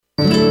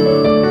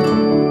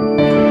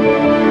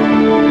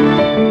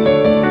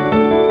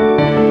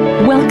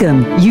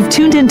You've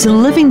tuned into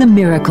Living the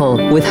Miracle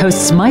with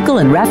hosts Michael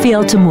and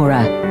Raphael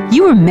Tamura.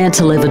 You were meant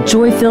to live a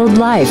joy-filled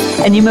life,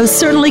 and you most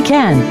certainly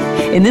can.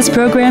 In this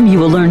program, you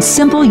will learn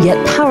simple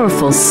yet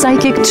powerful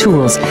psychic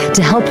tools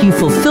to help you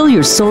fulfill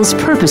your soul's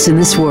purpose in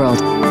this world.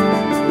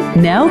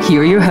 Now,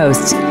 here are your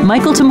hosts,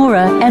 Michael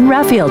Tamura and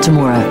Raphael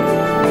Tamura.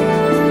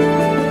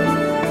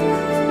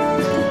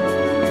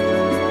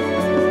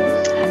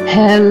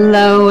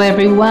 Hello,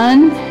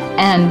 everyone,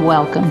 and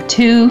welcome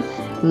to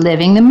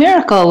Living the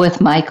Miracle with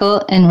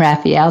Michael and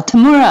Raphael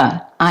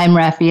Tamura. I'm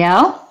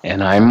Raphael.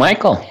 And I'm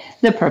Michael.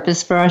 The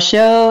purpose for our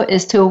show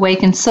is to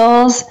awaken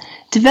souls,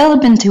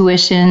 develop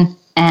intuition,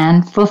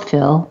 and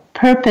fulfill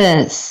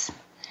purpose.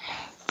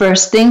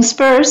 First things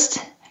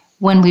first,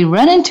 when we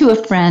run into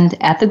a friend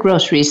at the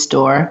grocery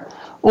store,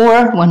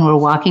 or when we're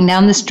walking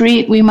down the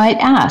street, we might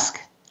ask,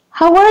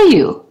 "How are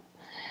you?"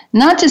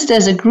 Not just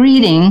as a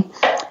greeting,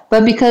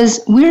 but because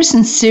we're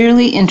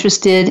sincerely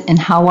interested in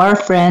how our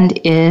friend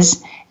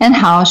is and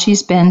how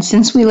she's been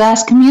since we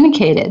last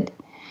communicated.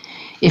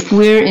 If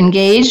we're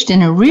engaged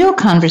in a real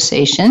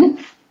conversation,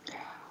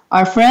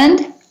 our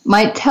friend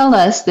might tell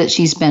us that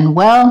she's been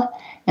well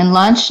and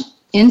launch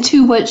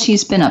into what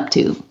she's been up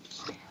to.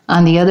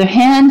 On the other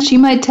hand, she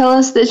might tell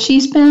us that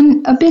she's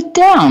been a bit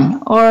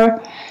down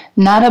or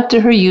not up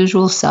to her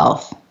usual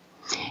self.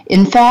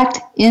 In fact,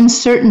 in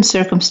certain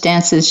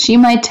circumstances, she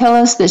might tell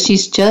us that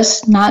she's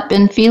just not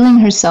been feeling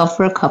herself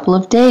for a couple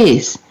of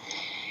days.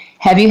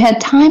 Have you had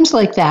times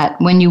like that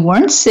when you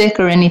weren't sick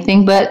or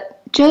anything,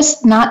 but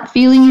just not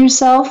feeling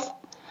yourself?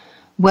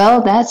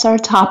 Well, that's our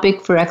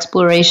topic for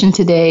exploration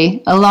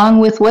today,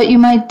 along with what you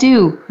might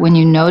do when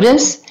you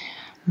notice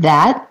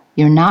that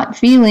you're not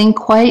feeling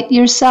quite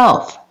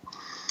yourself.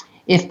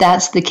 If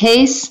that's the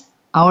case,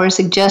 our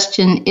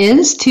suggestion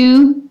is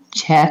to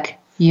check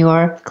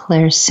your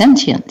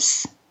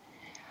clairsentience.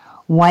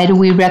 Why do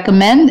we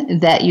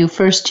recommend that you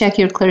first check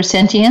your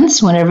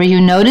clairsentience whenever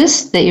you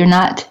notice that you're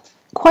not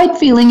quite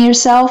feeling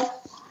yourself?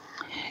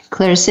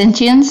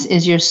 Clairsentience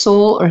is your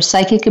soul or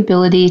psychic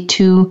ability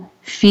to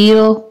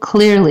feel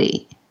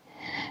clearly.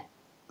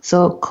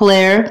 So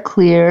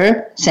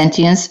clear,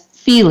 sentience,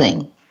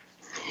 feeling.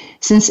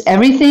 Since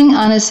everything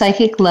on a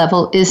psychic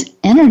level is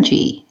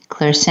energy,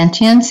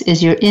 clairsentience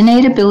is your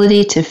innate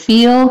ability to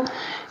feel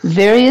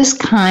various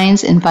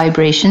kinds and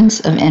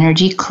vibrations of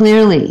energy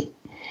clearly.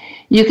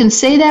 You can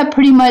say that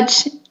pretty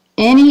much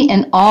any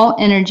and all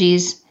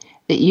energies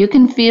that you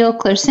can feel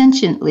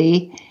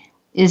clairsentiently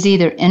is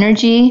either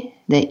energy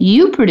that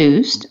you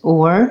produced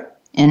or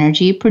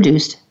energy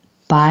produced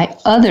by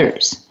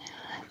others.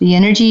 The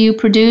energy you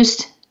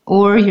produced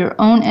or your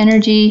own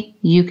energy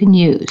you can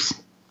use.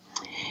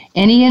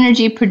 Any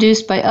energy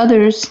produced by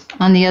others,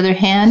 on the other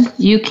hand,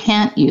 you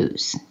can't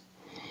use.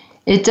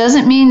 It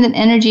doesn't mean that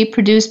energy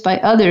produced by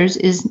others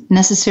is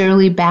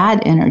necessarily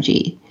bad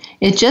energy.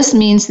 It just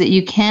means that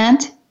you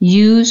can't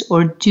use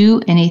or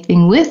do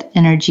anything with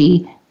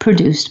energy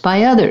produced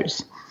by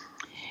others.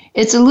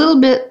 It's a little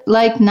bit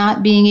like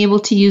not being able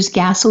to use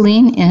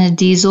gasoline in a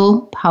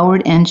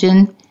diesel-powered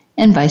engine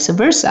and vice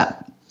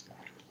versa.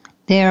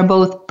 They are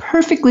both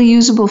perfectly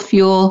usable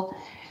fuel,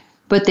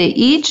 but they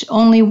each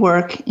only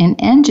work in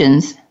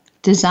engines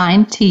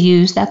designed to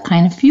use that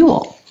kind of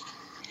fuel.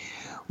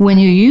 When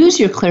you use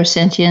your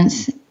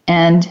clairsentience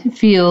and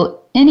feel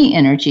any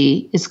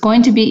energy, it's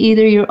going to be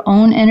either your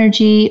own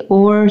energy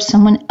or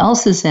someone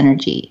else's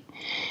energy.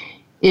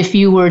 If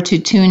you were to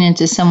tune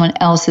into someone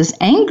else's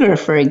anger,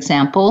 for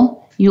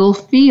example, you'll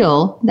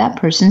feel that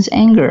person's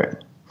anger.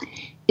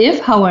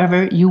 If,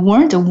 however, you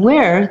weren't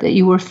aware that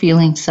you were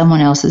feeling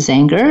someone else's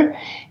anger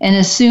and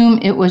assume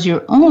it was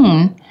your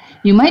own,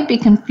 you might be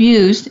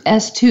confused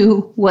as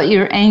to what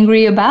you're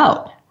angry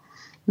about.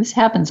 This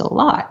happens a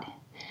lot.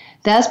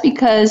 That's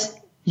because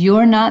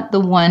you're not the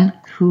one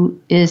who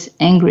is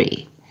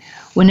angry.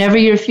 Whenever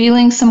you're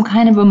feeling some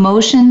kind of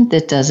emotion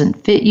that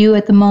doesn't fit you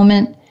at the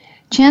moment,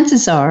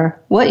 chances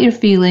are what you're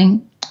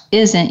feeling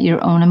isn't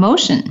your own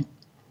emotion.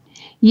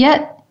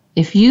 Yet,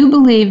 if you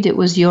believed it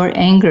was your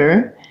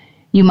anger,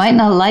 you might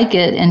not like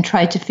it and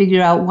try to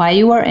figure out why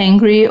you are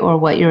angry or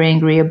what you're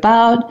angry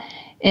about,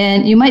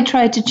 and you might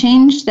try to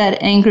change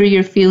that anger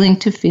you're feeling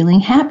to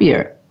feeling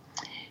happier.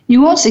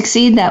 You won't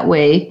succeed that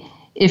way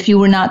if you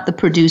were not the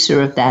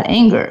producer of that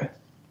anger.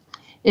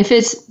 If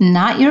it's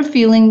not your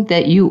feeling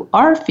that you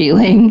are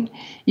feeling,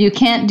 you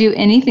can't do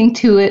anything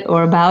to it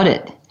or about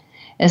it.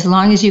 As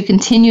long as you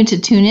continue to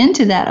tune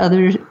into that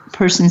other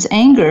person's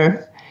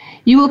anger,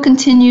 you will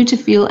continue to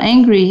feel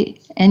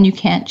angry and you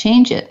can't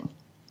change it.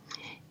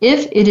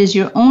 If it is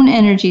your own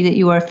energy that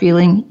you are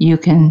feeling, you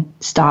can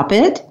stop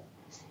it,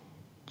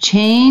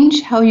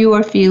 change how you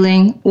are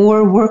feeling,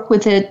 or work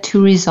with it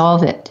to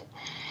resolve it.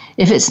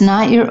 If it's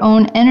not your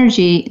own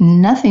energy,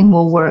 nothing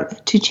will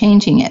work to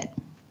changing it.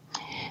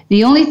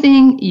 The only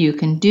thing you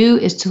can do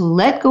is to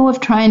let go of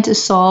trying to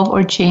solve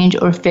or change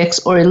or fix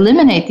or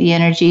eliminate the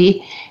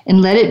energy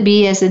and let it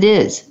be as it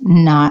is,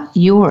 not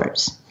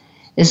yours.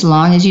 As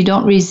long as you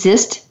don't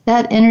resist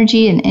that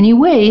energy in any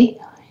way,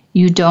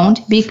 you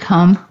don't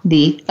become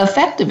the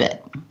effect of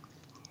it.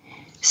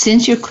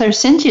 Since your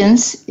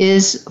clairsentience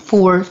is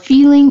for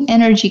feeling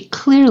energy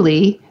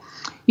clearly,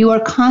 you are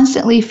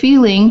constantly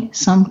feeling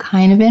some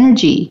kind of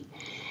energy.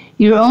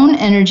 Your own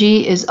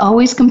energy is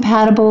always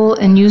compatible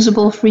and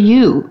usable for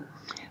you.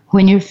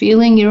 When you're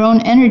feeling your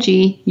own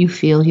energy, you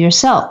feel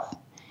yourself.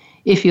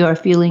 If you are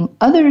feeling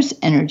others'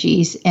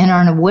 energies and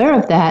aren't aware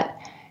of that,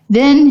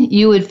 then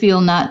you would feel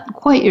not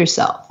quite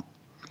yourself.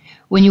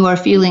 When you are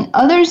feeling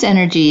others'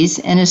 energies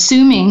and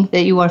assuming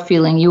that you are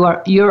feeling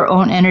your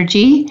own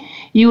energy,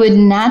 you would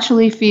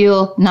naturally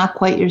feel not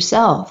quite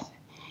yourself.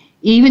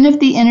 Even if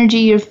the energy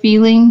you're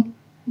feeling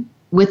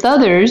with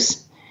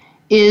others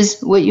is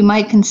what you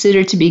might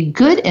consider to be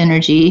good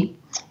energy,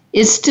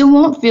 it still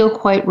won't feel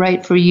quite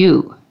right for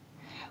you.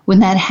 When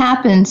that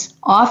happens,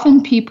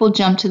 often people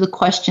jump to the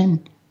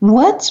question,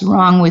 what's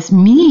wrong with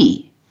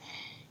me?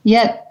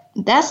 Yet,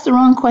 that's the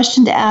wrong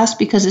question to ask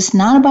because it's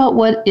not about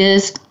what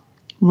is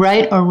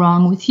right or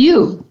wrong with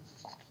you.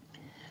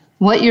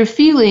 What you're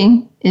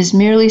feeling is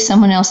merely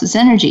someone else's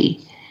energy.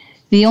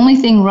 The only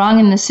thing wrong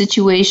in the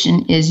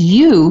situation is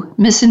you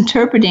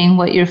misinterpreting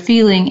what you're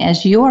feeling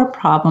as your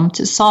problem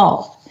to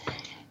solve.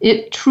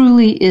 It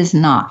truly is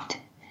not.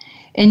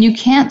 And you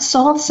can't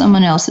solve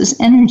someone else's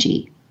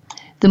energy.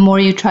 The more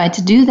you try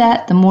to do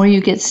that, the more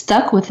you get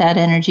stuck with that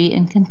energy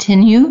and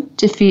continue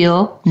to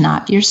feel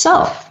not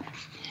yourself.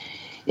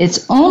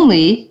 It's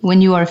only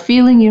when you are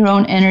feeling your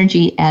own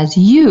energy as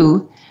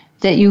you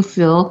that you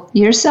feel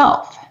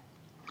yourself.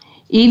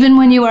 Even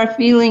when you are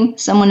feeling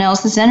someone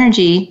else's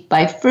energy,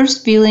 by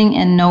first feeling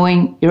and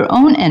knowing your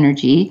own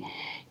energy,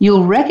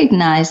 you'll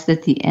recognize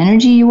that the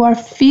energy you are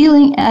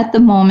feeling at the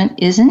moment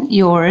isn't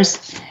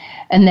yours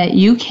and that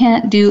you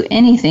can't do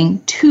anything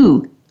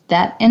to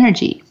that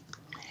energy.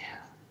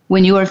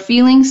 When you are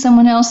feeling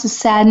someone else's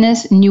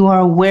sadness and you are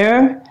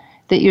aware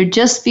that you're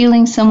just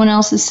feeling someone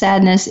else's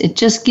sadness, it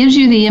just gives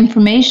you the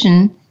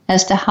information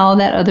as to how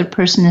that other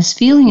person is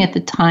feeling at the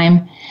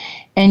time,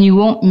 and you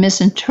won't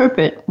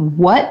misinterpret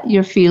what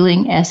you're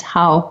feeling as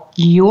how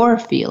you're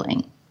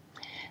feeling.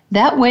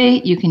 That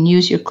way, you can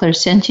use your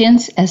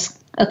clairsentience as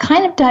a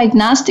kind of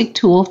diagnostic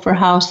tool for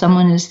how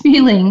someone is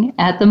feeling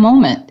at the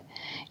moment,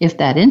 if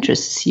that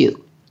interests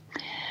you.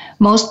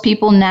 Most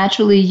people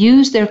naturally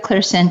use their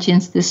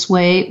clairsentience this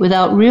way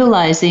without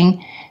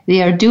realizing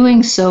they are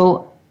doing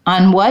so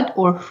on what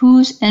or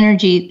whose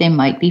energy they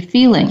might be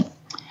feeling.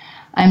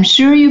 I'm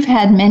sure you've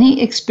had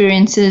many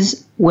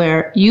experiences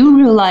where you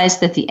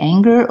realized that the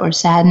anger or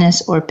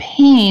sadness or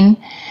pain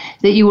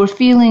that you were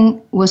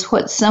feeling was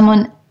what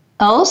someone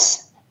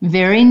else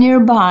very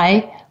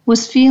nearby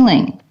was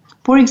feeling.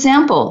 For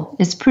example,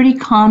 it's pretty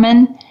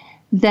common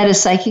that a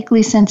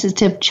psychically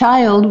sensitive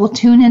child will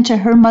tune into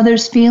her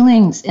mother's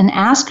feelings and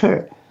ask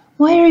her,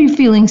 "Why are you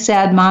feeling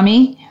sad,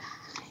 Mommy?"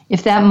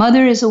 If that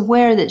mother is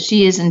aware that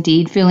she is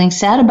indeed feeling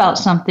sad about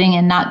something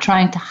and not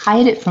trying to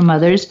hide it from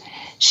others,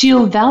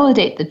 she'll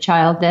validate the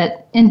child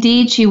that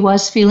indeed she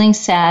was feeling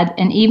sad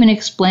and even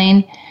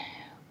explain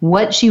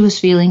what she was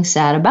feeling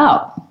sad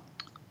about.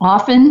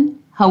 Often,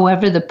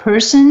 however, the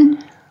person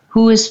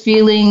who is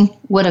feeling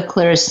what a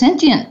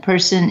clairsentient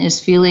person is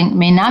feeling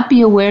may not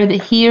be aware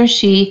that he or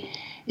she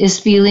is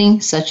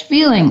feeling such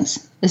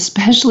feelings,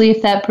 especially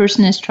if that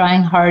person is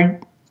trying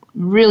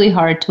really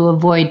hard to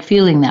avoid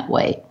feeling that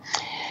way.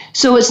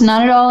 So it's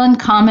not at all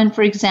uncommon,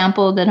 for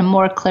example, that a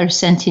more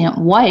clairsentient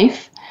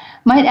wife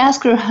might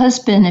ask her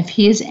husband if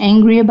he is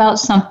angry about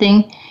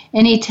something,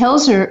 and he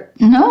tells her,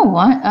 "No,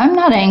 I'm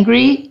not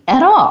angry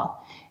at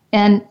all,"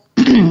 and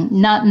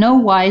not know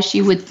why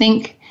she would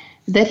think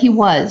that he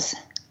was.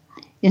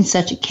 In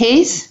such a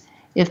case,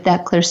 if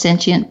that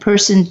clairsentient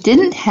person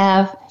didn't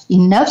have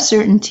enough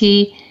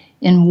certainty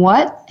in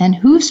what and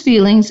whose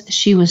feelings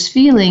she was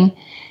feeling,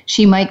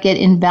 she might get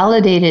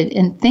invalidated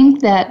and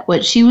think that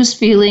what she was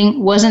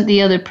feeling wasn't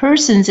the other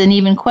person's and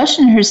even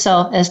question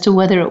herself as to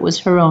whether it was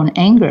her own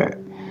anger.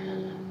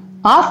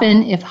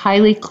 Often, if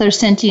highly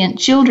clairsentient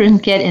children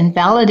get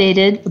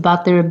invalidated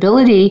about their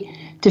ability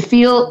to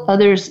feel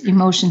others'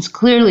 emotions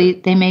clearly,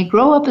 they may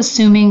grow up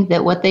assuming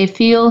that what they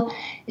feel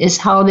is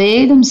how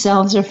they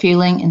themselves are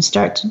feeling and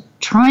start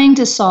trying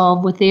to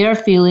solve what they are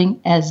feeling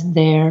as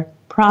their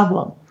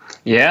problem.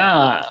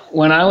 Yeah,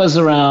 when I was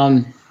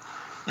around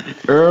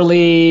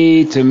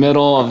early to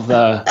middle of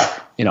the,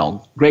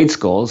 grade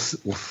schools,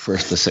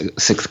 first to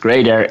sixth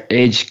grade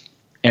age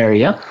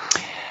area,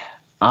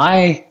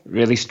 I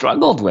really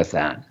struggled with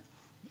that.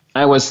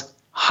 I was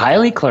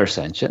highly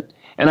clairsentient,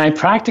 and I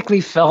practically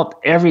felt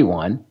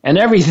everyone and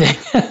everything.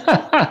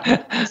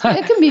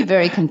 It can be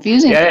very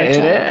confusing. Yeah,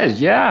 it is,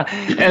 yeah.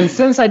 And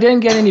since I didn't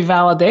get any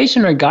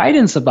validation or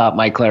guidance about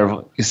my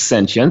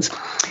clairsentience,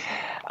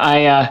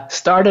 I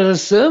started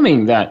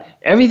assuming that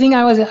everything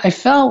I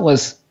felt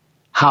was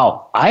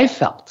how I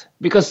felt,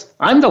 because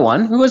I'm the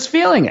one who was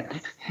feeling it.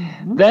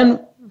 Mm-hmm. Then,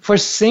 for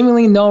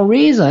seemingly no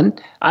reason,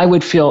 I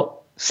would feel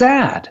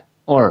sad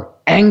or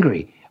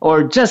angry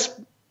or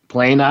just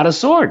plain out of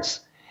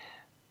sorts.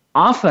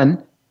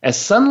 Often, as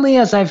suddenly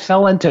as I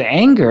fell into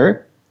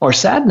anger or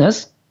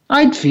sadness,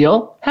 I'd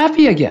feel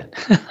happy again.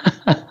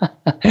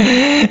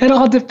 It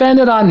all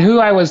depended on who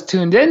I was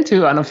tuned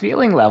into on a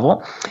feeling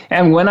level.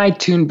 And when I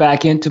tuned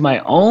back into my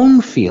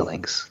own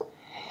feelings,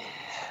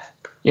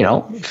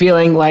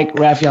 feeling like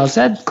Raphael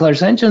said,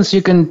 clairsentience,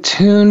 you can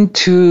tune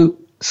to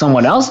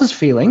someone else's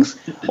feelings,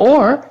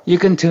 or you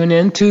can tune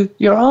into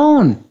your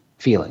own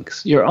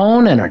feelings, your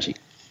own energy,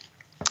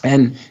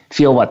 and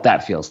feel what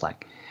that feels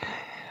like.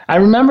 I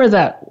remember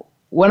that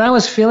when I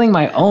was feeling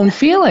my own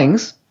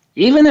feelings,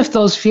 even if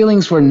those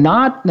feelings were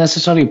not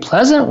necessarily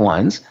pleasant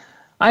ones,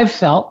 I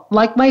felt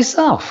like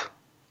myself.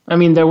 I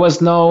mean, there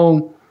was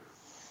no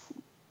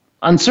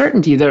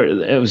uncertainty there.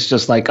 It was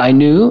just like I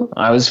knew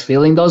I was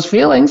feeling those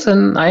feelings,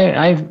 and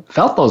I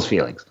felt those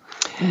feelings.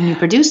 And you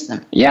produced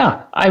them.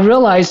 Yeah. I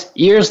realized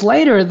years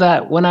later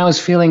that when I was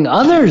feeling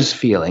others'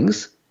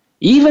 feelings,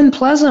 even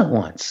pleasant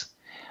ones,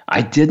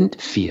 I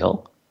didn't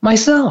feel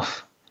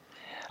myself.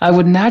 I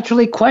would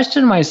naturally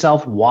question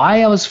myself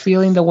why I was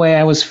feeling the way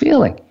I was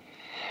feeling.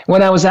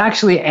 When I was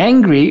actually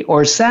angry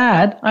or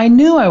sad, I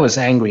knew I was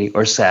angry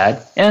or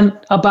sad, and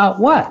about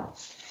what?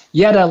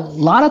 Yet a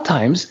lot of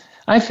times,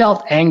 I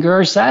felt anger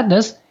or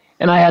sadness,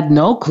 and I had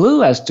no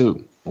clue as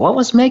to what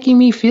was making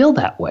me feel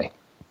that way.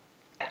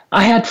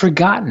 I had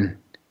forgotten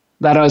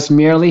that I was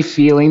merely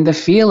feeling the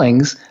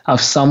feelings of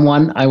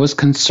someone I was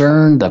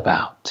concerned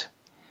about.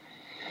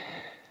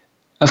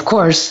 Of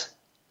course,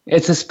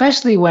 it's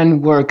especially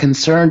when we're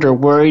concerned or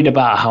worried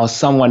about how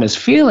someone is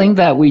feeling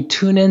that we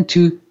tune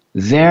into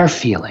their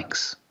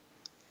feelings.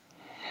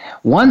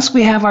 Once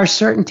we have our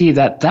certainty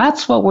that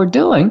that's what we're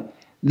doing,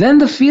 then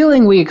the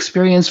feeling we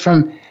experience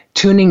from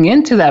tuning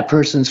into that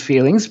person's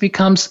feelings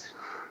becomes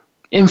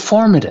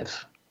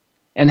informative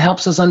and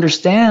helps us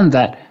understand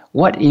that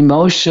what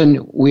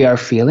emotion we are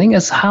feeling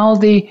is how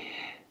the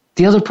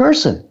other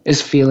person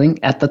is feeling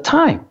at the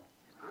time.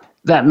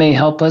 That may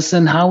help us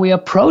in how we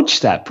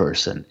approach that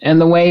person and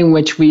the way in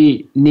which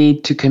we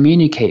need to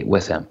communicate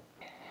with them.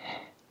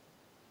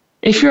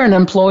 If you're an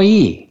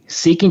employee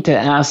seeking to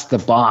ask the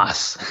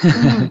boss,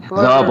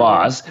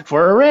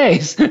 for a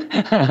raise,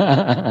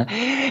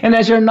 and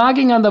as you're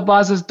knocking on the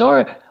boss's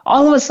door,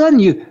 all of a sudden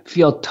you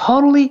feel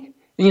totally,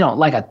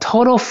 like a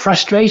total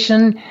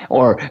frustration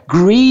or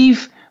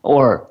grief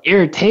or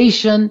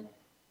irritation,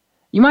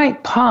 you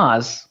might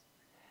pause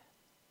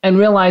and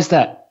realize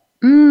that,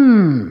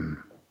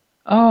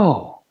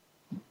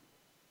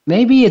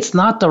 maybe it's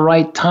not the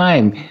right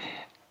time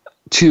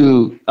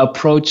to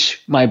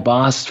approach my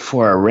boss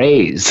for a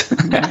raise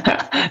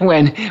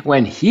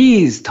when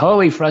he's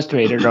totally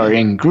frustrated or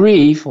in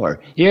grief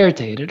or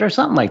irritated or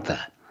something like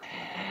that.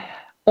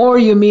 Or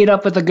you meet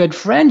up with a good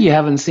friend you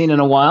haven't seen in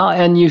a while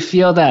and you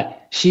feel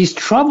that she's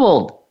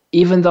troubled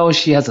even though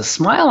she has a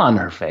smile on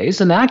her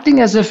face and acting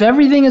as if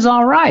everything is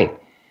all right.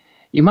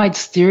 You might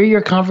steer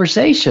your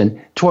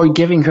conversation toward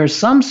giving her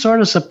some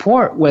sort of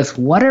support with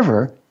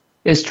whatever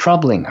is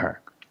troubling her.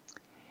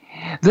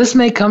 This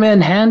may come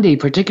in handy,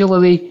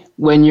 particularly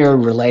when you're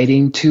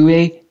relating to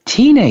a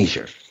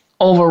teenager,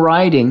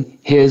 overriding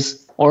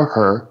his or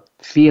her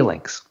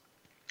feelings.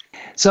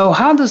 So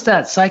how does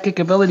that psychic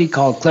ability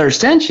called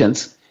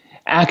clairsentience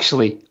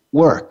actually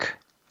work?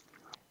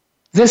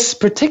 This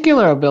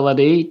particular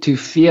ability to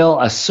feel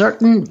a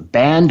certain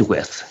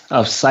bandwidth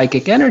of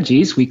psychic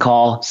energies we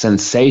call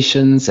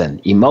sensations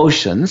and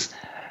emotions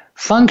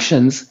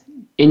functions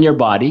in your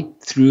body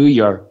through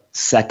your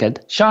second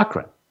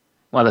chakra.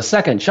 Well, the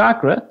second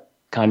chakra,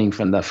 counting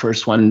from the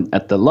first one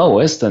at the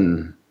lowest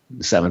and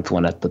the seventh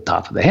one at the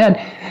top of the head,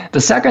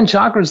 the second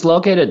chakra is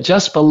located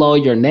just below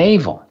your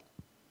navel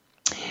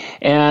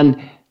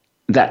and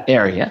that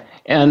area.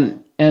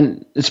 And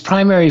its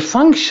primary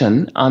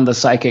function on the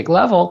psychic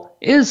level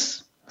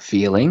is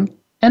feeling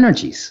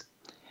energies.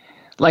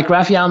 Like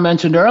Raphael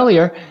mentioned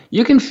earlier,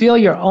 you can feel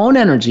your own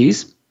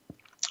energies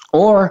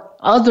or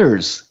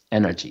others'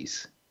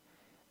 energies.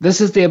 This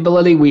is the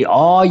ability we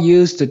all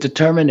use to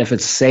determine if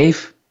it's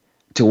safe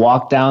to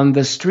walk down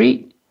the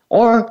street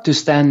or to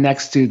stand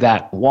next to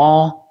that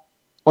wall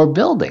or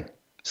building.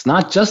 It's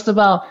not just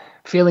about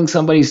feeling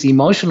somebody's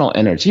emotional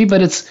energy,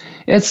 but it's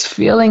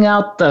feeling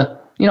out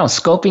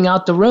scoping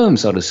out the room,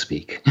 so to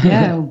speak.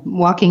 Yeah,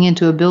 walking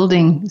into a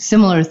building,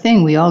 similar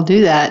thing. We all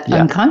do that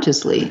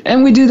unconsciously.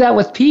 And we do that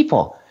with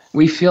people.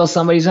 We feel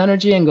somebody's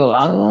energy and go,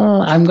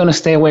 I'm going to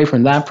stay away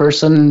from that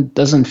person,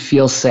 doesn't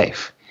feel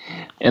safe.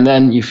 And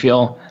then you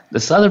feel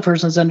this other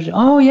person's energy,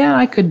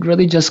 I could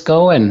really just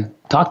go and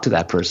talk to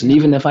that person,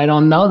 even if I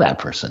don't know that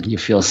person. You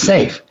feel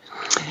safe.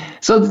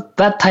 So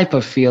that type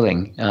of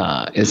feeling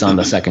is on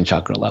the second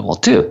chakra level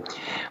too.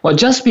 Well,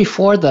 just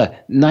before the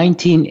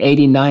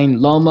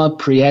 1989 Loma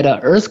Prieta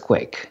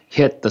earthquake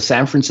hit the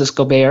San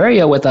Francisco Bay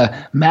Area with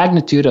a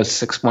magnitude of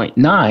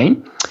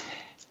 6.9,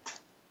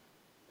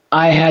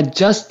 I had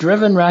just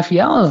driven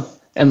Raphael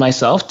and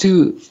myself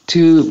to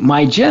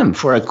my gym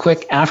for a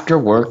quick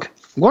after-work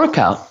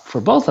workout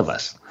for both of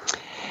us.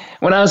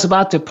 When I was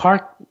about to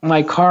park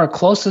my car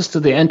closest to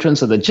the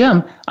entrance of the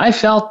gym, I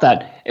felt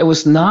that it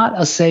was not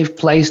a safe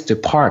place to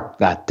park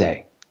that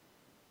day.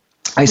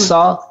 I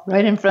saw...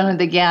 Right in front of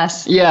the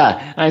gas.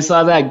 Yeah, I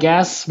saw that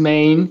gas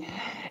main,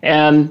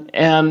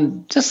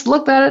 and just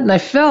looked at it, and I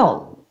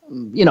felt,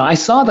 I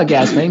saw the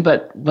gas main,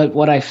 but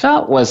what I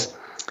felt was,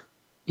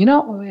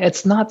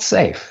 it's not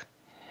safe.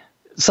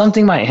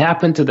 Something might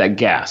happen to that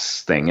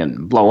gas thing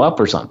and blow up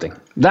or something.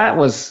 That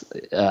was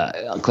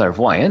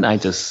clairvoyant. I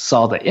just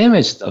saw the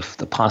image of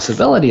the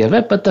possibility of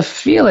it, but the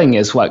feeling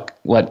is what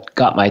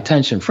got my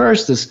attention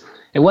first. Is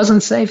it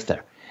wasn't safe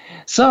there.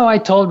 So I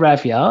told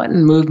Raphael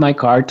and moved my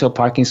car to a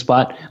parking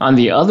spot on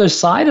the other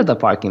side of the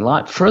parking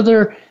lot,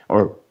 further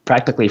or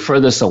practically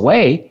furthest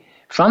away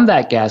from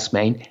that gas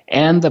main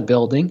and the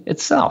building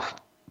itself.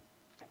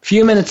 A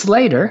few minutes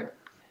later,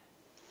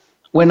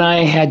 when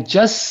I had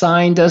just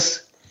signed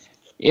us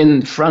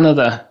in front of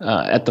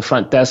at the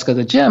front desk of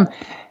the gym,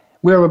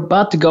 we were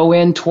about to go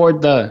in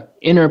toward the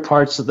inner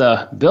parts of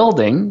the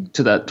building,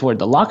 toward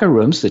the locker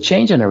rooms to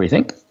change and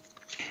everything.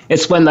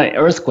 It's when the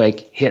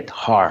earthquake hit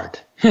hard,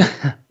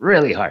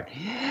 really hard.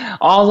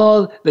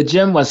 Although the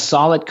gym was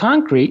solid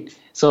concrete,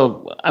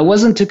 so I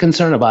wasn't too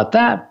concerned about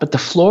that, but the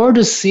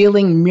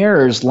floor-to-ceiling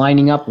mirrors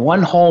lining up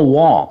one whole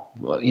wall,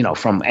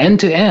 from end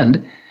to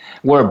end,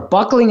 were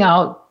buckling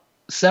out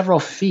several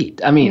feet.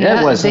 I mean,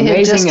 it was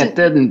amazing it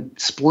didn't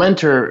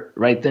splinter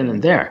right then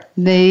and there.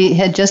 They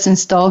had just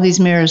installed these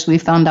mirrors, we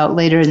found out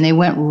later, and they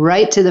went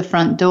right to the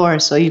front door,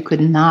 so you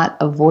could not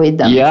avoid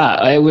them.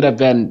 Yeah, it would have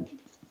been,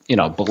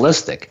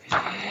 ballistic.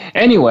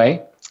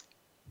 Anyway,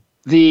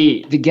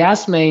 the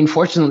gas main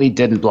fortunately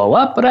didn't blow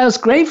up, but I was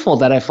grateful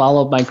that I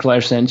followed my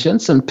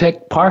clairsentience and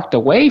parked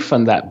away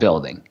from that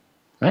building,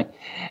 right?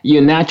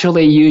 You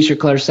naturally use your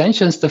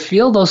clairsentience to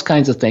feel those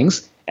kinds of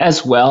things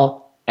as well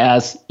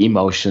as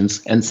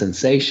emotions and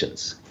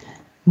sensations.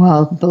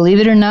 Well, believe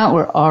it or not,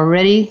 we're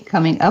already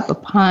coming up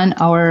upon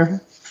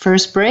our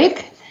first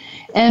break,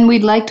 and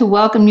we'd like to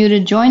welcome you to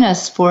join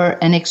us for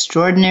an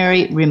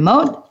extraordinary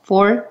remote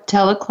for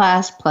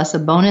teleclass plus a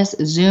bonus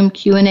Zoom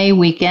Q&A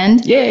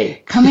weekend.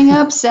 Yay! Coming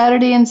up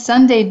Saturday and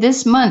Sunday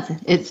this month.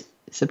 It's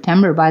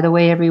September, by the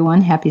way,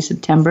 everyone. Happy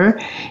September.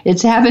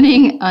 It's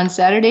happening on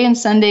Saturday and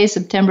Sunday,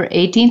 September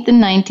 18th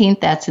and 19th.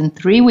 That's in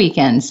 3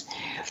 weekends.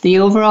 The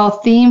overall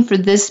theme for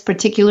this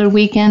particular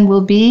weekend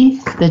will be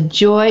the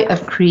joy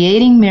of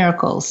creating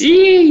miracles,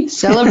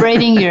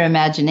 celebrating your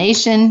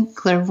imagination,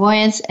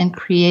 clairvoyance, and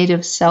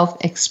creative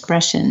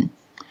self-expression.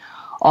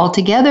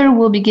 Altogether,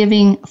 we'll be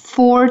giving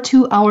 4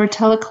 2-hour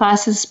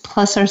teleclasses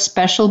plus our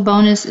special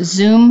bonus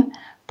Zoom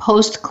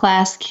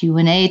post-class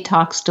Q&A,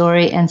 talk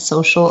story, and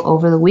social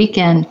over the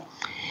weekend.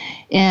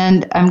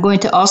 And I'm going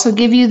to also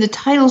give you the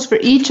titles for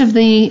each of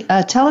the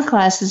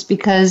teleclasses,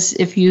 because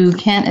if you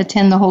can't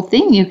attend the whole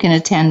thing, you can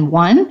attend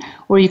one,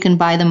 or you can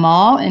buy them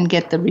all and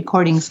get the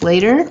recordings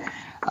later.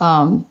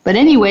 But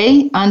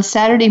anyway, on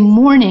Saturday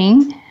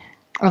morning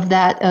of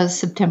that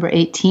September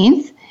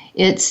 18th,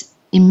 it's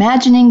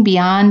Imagining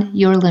Beyond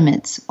Your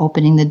Limits,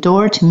 opening the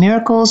door to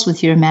miracles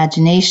with your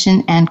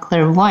imagination and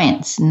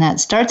clairvoyance. And that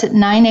starts at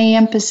 9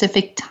 a.m.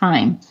 Pacific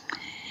time.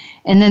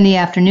 And then the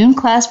afternoon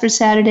class for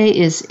Saturday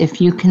is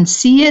If You Can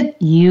See It,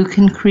 You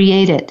Can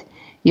Create It.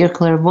 Your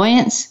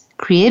clairvoyance,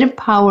 creative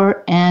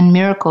power, and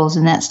miracles.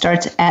 And that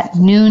starts at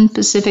noon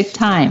Pacific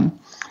time.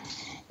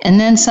 And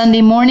then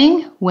Sunday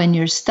morning, When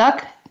You're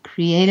Stuck,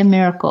 Create a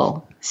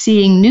Miracle.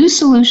 Seeing new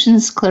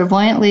solutions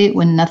clairvoyantly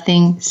when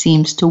nothing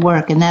seems to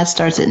work. And that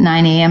starts at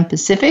 9 a.m.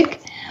 Pacific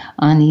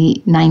on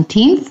the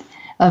 19th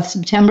of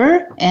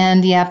September.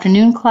 And the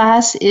afternoon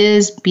class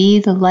is Be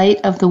the Light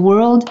of the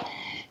World.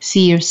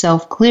 See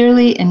yourself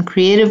clearly and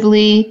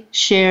creatively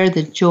share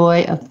the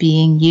joy of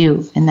being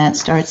you. And that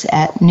starts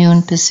at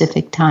noon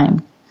Pacific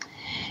time.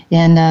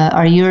 And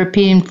our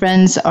European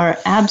friends are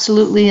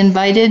absolutely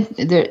invited.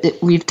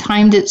 We've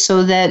timed it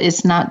so that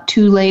it's not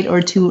too late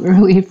or too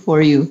early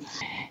for you,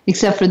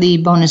 except for the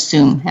bonus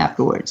Zoom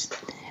afterwards.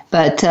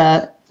 But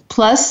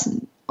plus,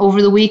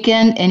 over the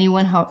weekend,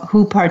 anyone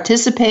who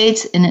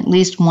participates in at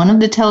least one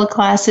of the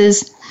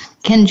teleclasses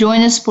can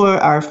join us for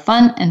our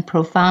fun and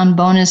profound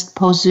bonus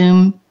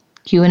post-Zoom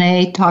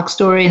Q&A, talk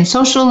story, and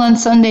social on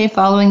Sunday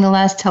following the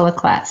last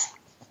teleclass.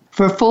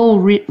 For full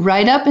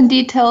write-up and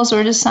details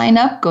or to sign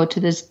up, go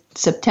to the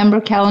September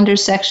calendar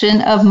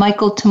section of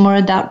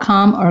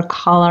michaeltamura.com or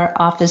call our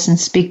office and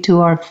speak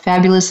to our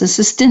fabulous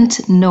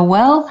assistant,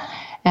 Noelle,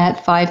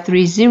 at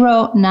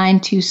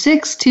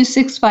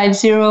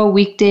 530-926-2650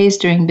 weekdays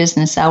during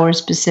business hours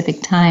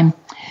Pacific time.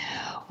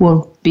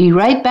 We'll be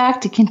right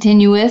back to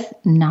continue with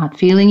Not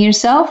Feeling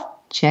Yourself?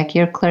 Check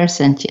your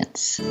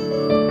clairsentience.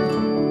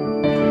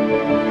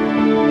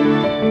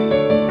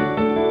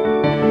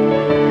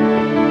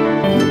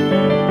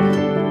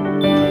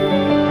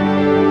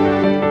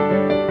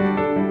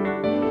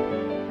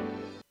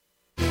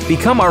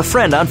 Become our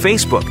friend on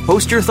Facebook.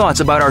 Post your thoughts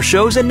about our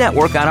shows and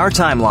network on our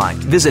timeline.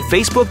 Visit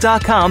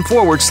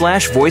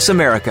facebook.com/Voice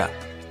America.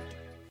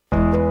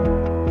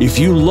 If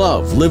you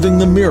love Living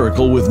the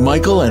Miracle with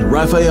Michael and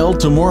Raphael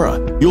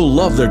Tamura, you'll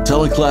love their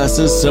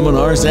teleclasses,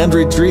 seminars, and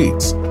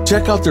retreats.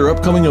 Check out their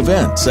upcoming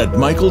events at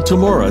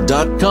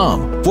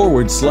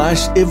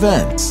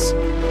michaeltamura.com/events.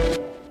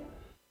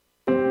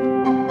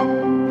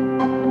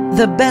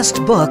 The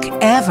best book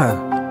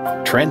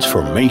ever.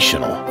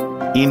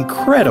 Transformational.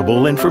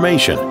 incredible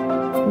information.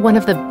 One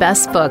of the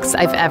best books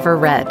I've ever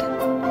read.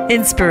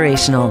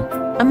 Inspirational.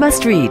 A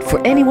must-read for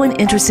anyone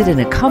interested in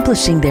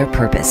accomplishing their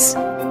purpose.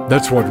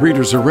 That's what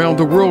readers around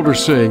the world are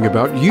saying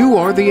about You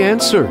Are the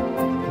Answer,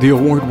 the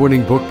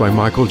award-winning book by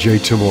Michael J.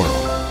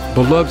 Tamura,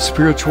 beloved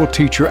spiritual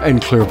teacher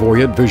and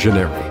clairvoyant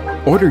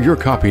visionary. Order your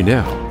copy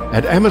now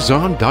at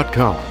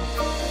Amazon.com.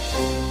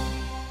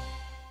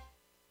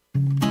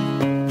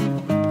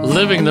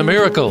 Living the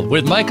Miracle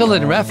with Michael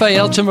and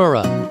Raphael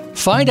Tamura.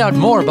 Find out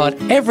more about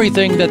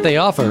everything that they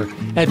offer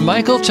at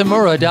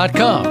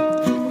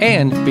michaeltamura.com.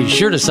 And be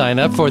sure to sign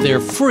up for their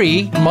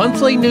free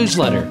monthly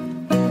newsletter.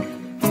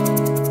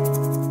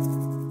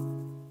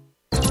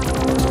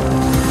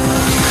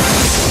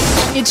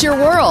 It's your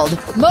world.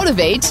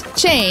 Motivate,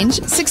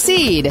 change,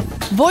 succeed.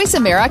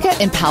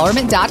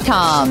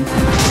 VoiceAmericaEmpowerment.com.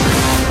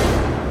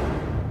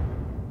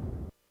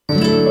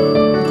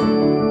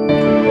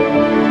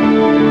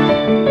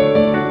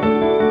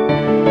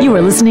 You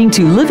are listening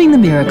to Living the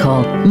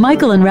Miracle.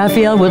 Michael and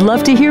Raphael would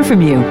love to hear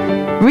from you.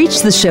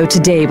 Reach the show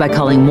today by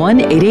calling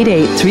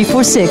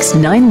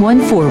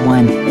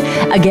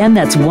 1-888-346-9141. Again,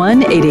 that's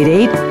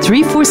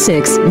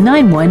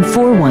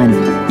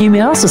 1-888-346-9141. You may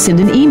also send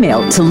an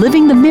email to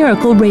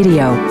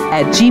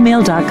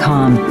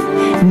livingthemiracleradio@gmail.com.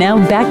 Now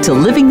back to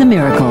Living the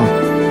Miracle.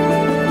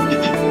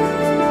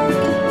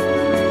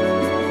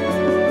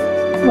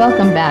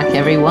 Welcome back,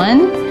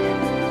 everyone.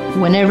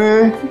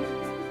 Whenever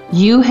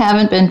you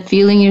haven't been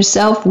feeling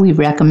yourself, we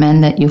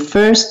recommend that you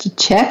first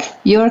check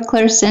your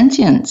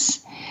clairsentience.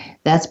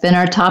 That's been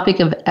our topic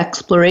of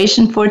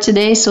exploration for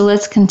today, so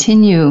let's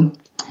continue.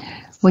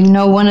 Well, you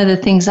know, one of the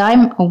things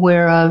I'm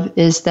aware of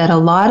is that a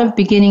lot of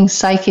beginning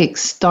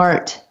psychics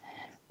start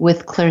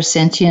with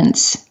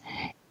clairsentience,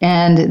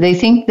 and they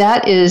think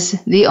that is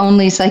the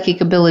only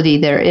psychic ability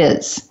there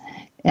is.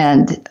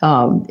 And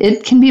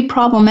it can be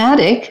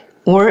problematic,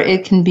 or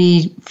it can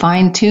be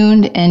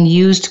fine-tuned and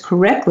used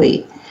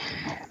correctly.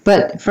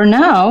 But for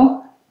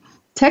now,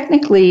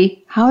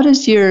 technically, how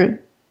does your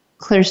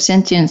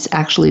clairsentience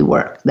actually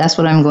work? That's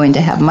what I'm going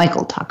to have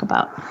Michael talk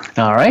about.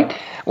 All right.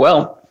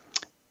 Well,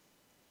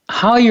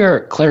 how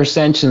your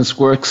clairsentience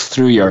works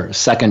through your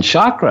second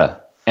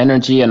chakra,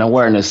 energy and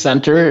awareness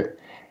center,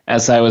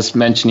 as I was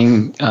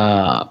mentioning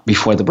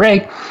before the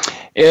break,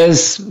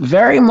 is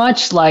very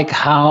much like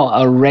how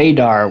a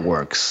radar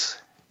works.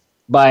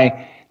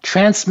 By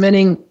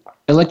transmitting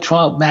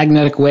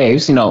electromagnetic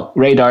waves, you know,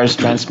 radars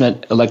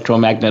transmit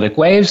electromagnetic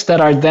waves that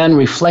are then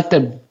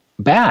reflected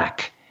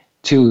back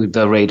to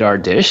the radar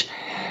dish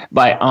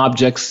by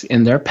objects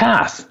in their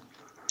path.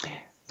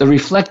 The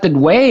reflected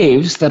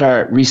waves that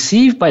are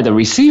received by the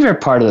receiver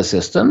part of the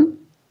system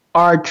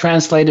are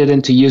translated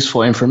into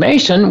useful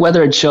information,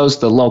 whether it shows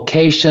the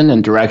location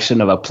and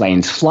direction of a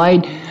plane's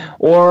flight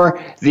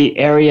or the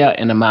area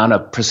and amount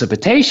of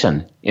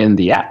precipitation in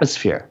the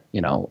atmosphere.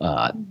 You know,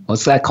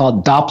 what's that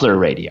called? Doppler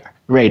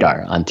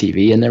radar on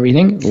TV and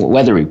everything,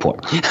 weather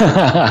report.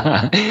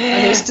 Are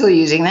they still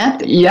using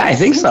that? Yeah, I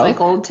think so.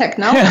 Like old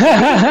technology.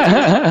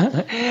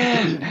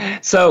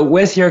 So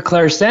with your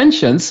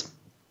clairsentience,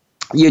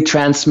 you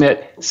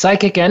transmit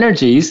psychic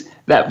energies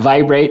that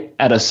vibrate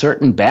at a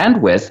certain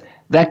bandwidth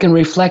that can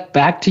reflect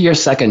back to your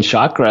second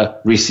chakra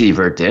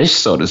receiver dish,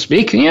 so to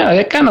speak. Yeah,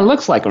 it kind of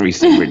looks like a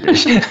receiver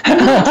dish.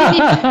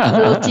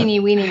 little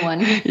teeny weeny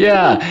one.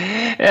 Yeah,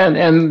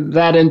 and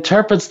that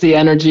interprets the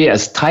energy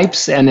as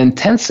types and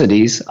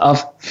intensities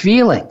of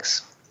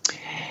feelings.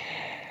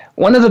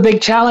 One of the big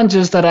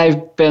challenges that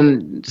I've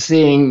been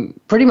seeing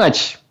pretty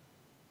much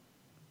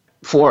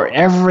for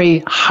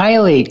every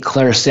highly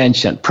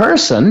clairsentient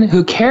person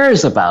who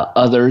cares about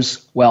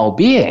others'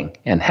 well-being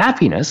and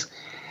happiness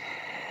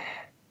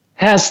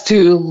has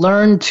to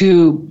learn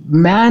to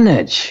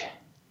manage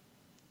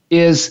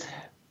is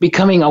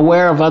becoming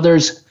aware of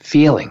others'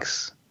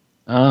 feelings.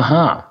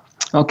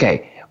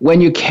 Okay.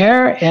 When you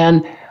care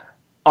and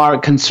are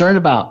concerned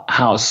about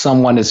how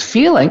someone is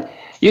feeling,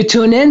 you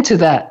tune into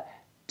that,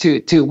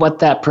 to what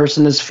that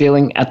person is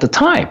feeling at the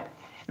time.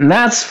 And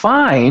that's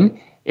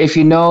fine if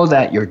you know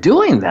that you're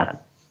doing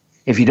that.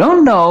 If you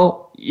don't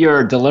know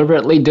you're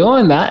deliberately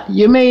doing that,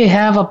 you may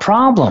have a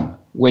problem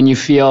when you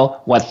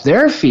feel what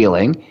they're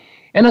feeling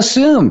and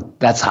assume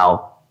that's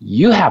how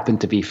you happen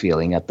to be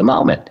feeling at the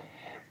moment.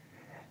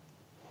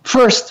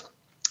 First,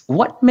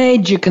 what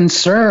made you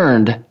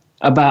concerned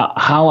about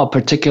how a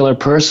particular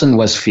person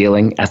was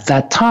feeling at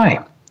that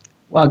time?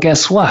 Well,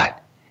 guess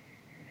what?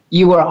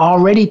 You were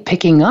already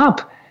picking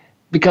up,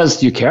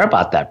 because you care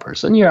about that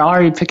person, you're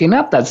already picking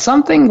up that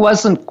something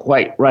wasn't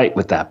quite right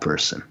with that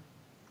person.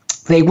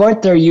 They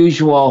weren't their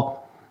usual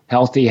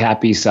healthy,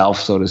 happy self,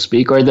 so to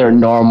speak, or their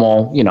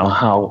normal, you know,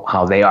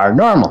 how they are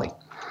normally.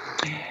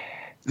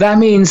 That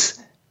means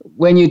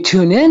when you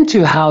tune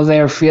into how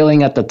they're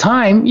feeling at the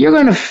time, you're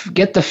going to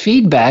get the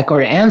feedback or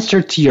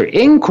answer to your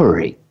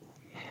inquiry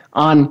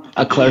on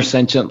a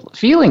clairsentient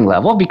feeling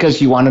level,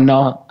 because you want to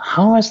know,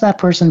 how is that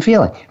person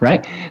feeling,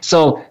 right?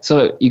 So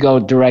you go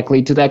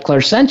directly to that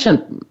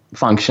clairsentient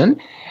function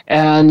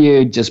and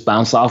you just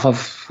bounce off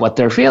of what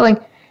they're feeling.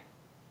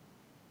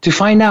 to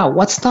find out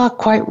what's not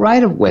quite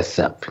right with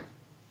them.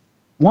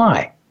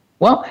 Why?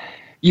 Well,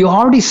 you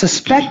already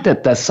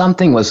suspected that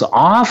something was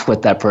off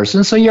with that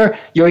person, so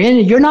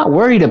you're not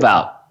worried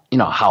about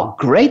how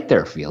great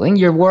they're feeling.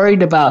 You're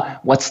worried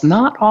about what's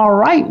not all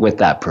right with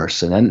that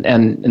person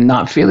and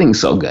not feeling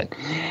so good.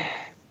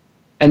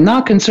 And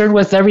not concerned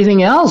with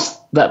everything else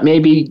that may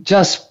be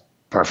just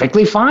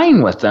perfectly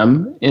fine with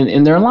them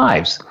in their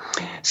lives.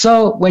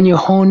 So when you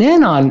hone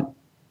in on,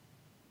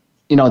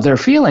 their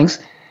feelings,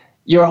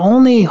 you're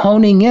only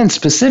honing in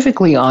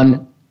specifically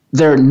on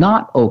their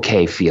not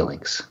okay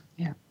feelings.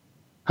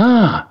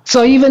 Yeah.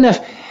 So even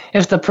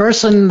if the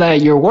person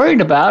that you're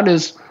worried about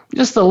is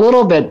just a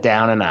little bit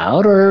down and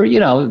out, or,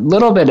 a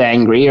little bit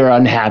angry or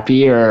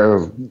unhappy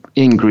or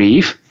in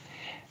grief,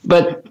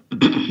 but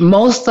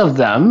most of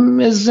them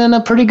is in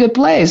a pretty good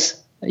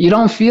place. You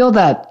don't feel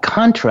that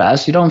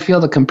contrast. You don't feel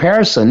the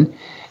comparison.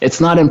 It's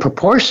not in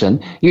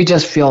proportion. You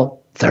just feel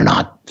they're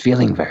not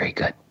feeling very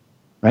good,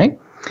 right?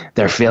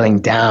 They're feeling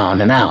down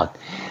and out.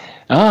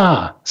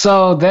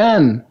 So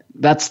then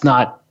that's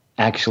not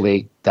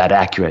actually that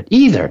accurate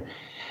either.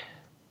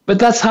 But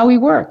that's how we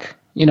work.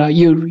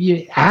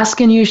 You ask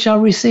and you shall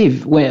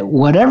receive.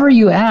 Whatever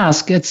you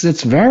ask,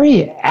 it's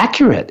very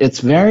accurate. It's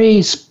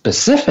very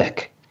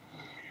specific.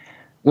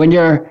 When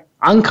you're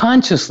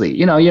unconsciously,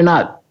 you're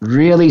not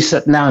really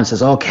sitting down and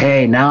says,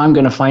 okay, now I'm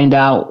going to find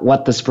out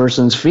what this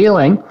person's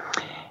feeling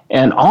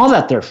and all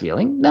that they're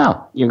feeling.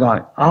 No, you're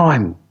going,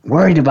 I'm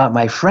worried about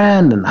my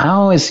friend and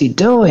how is he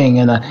doing?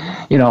 And,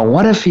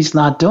 what if he's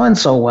not doing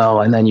so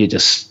well? And then you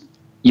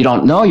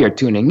don't know you're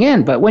tuning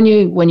in. But when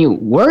you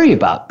worry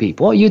about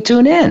people, you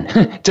tune in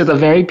to the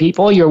very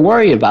people you're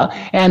worried about,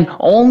 and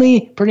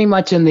only pretty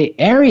much in the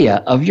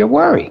area of your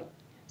worry.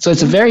 So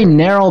it's a very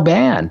narrow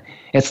band.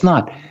 It's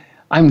not,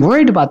 I'm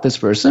worried about this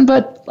person,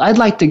 but I'd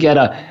like to get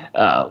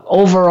a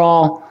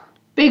overall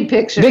big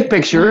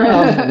picture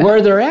of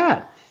where they're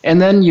at. And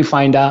then you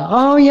find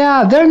out,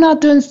 they're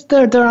not doing,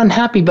 they're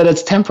unhappy, but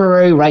it's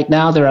temporary right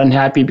now. They're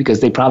unhappy because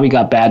they probably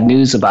got bad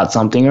news about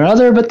something or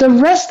other, but the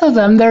rest of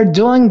them, they're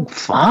doing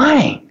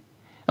fine.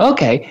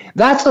 Okay,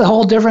 that's a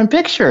whole different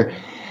picture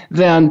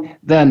than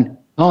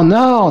oh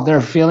no, they're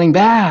feeling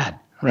bad,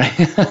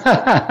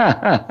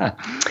 right?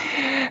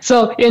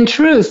 So in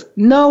truth,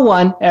 no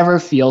one ever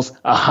feels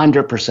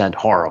 100%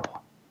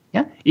 horrible.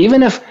 Yeah,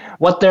 even if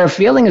what they're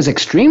feeling is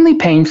extremely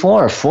painful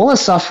or full of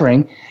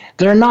suffering,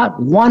 they're not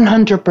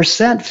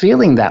 100%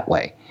 feeling that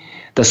way.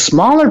 The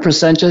smaller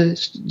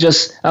percentage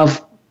just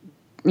of,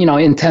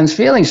 intense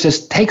feelings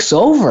just takes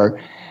over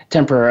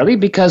temporarily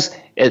because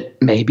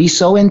it may be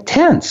so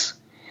intense.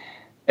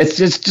 It's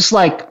just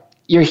like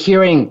you're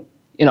hearing,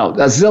 a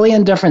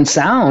zillion different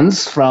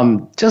sounds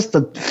from just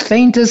the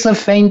faintest of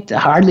faint,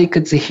 hardly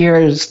could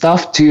hear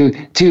stuff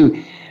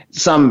to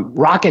some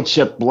rocket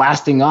ship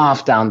blasting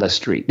off down the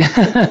street.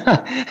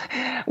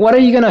 What are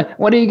you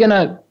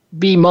gonna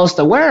be most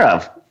aware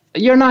of?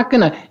 You're not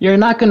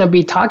gonna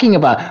be talking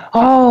about,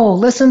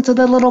 listen to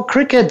the little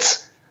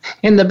crickets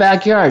in the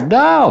backyard.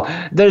 No,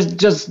 there's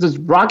just this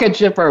rocket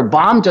ship or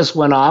bomb just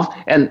went off,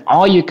 and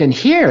all you can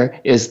hear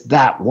is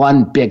that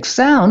one big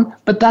sound,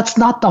 but that's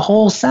not the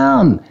whole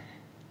sound.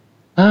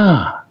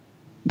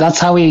 That's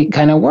how we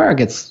kind of work.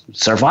 It's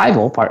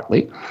survival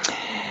partly.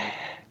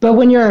 But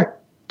when you're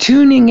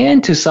tuning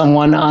into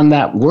someone on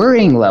that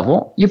worrying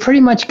level, you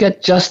pretty much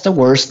get just the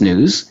worst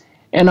news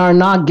and are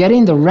not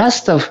getting the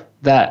rest of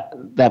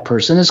that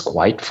person is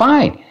quite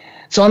fine.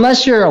 So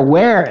unless you're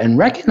aware and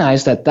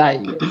recognize that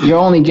you're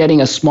only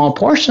getting a small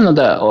portion of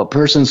the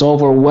person's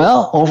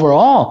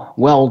overall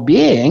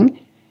well-being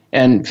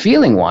and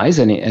feeling-wise,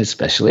 and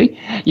especially,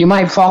 you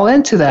might fall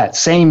into that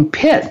same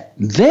pit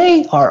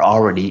they are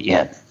already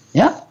in.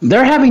 Yeah,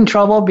 they're having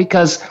trouble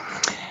because,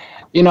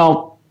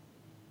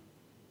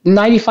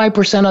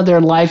 95% of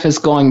their life is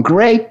going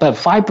great, but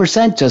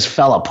 5% just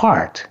fell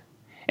apart.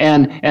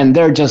 And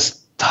they're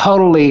just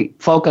totally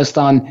focused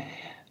on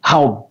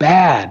how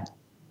bad,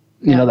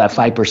 that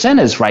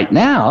 5% is right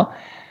now.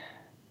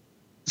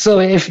 So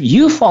if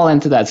you fall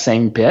into that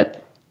same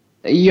pit,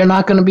 you're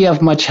not going to be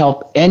of much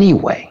help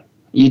anyway.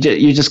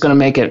 You're just going to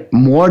make it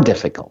more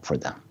difficult for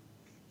them.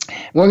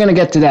 We're going to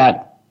get to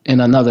that in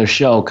another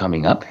show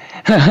coming up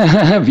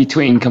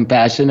between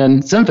compassion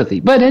and sympathy.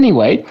 But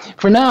anyway,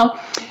 for now,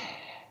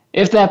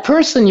 if that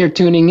person you're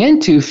tuning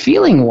into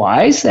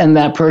feeling-wise, and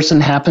that person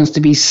happens to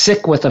be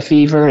sick with a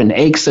fever and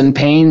aches and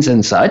pains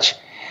and such,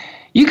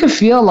 you could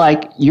feel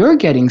like you're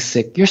getting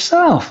sick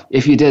yourself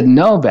if you didn't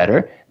know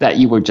better that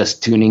you were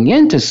just tuning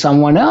into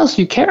someone else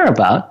you care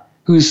about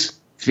who's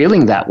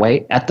feeling that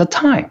way at the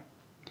time.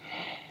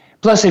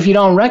 Plus, if you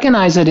don't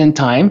recognize it in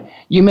time,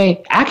 you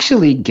may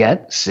actually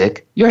get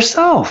sick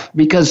yourself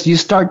because you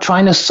start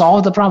trying to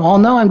solve the problem. Oh,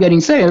 no, I'm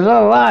getting sick, blah,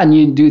 blah, blah, and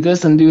you do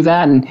this and do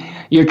that, and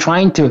you're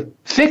trying to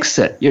fix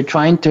it. You're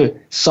trying to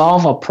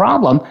solve a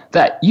problem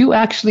that you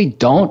actually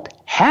don't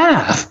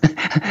have,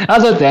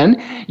 other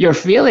than you're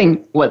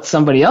feeling what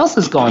somebody else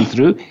is going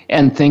through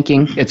and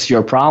thinking it's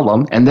your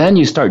problem, and then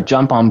you start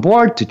jump on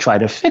board to try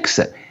to fix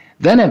it.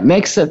 Then it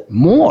makes it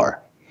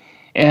more.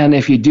 And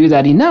if you do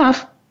that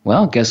enough,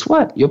 well, guess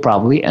what? You'll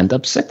probably end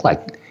up sick,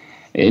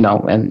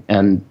 and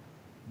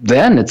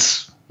then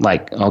it's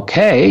like,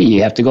 okay,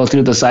 you have to go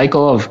through the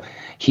cycle of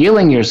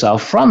healing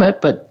yourself from it,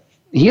 but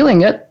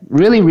healing it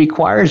really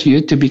requires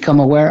you to become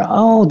aware,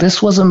 oh,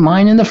 this wasn't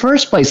mine in the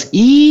first place,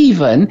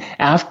 even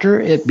after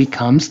it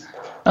becomes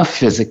a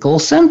physical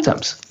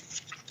symptoms.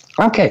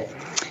 Okay.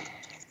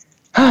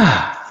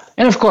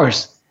 And of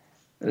course,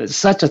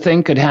 such a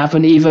thing could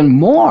happen even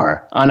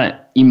more on an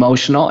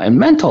emotional and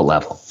mental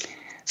level,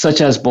 such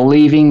as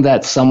believing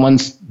that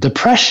someone's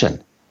depression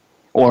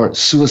or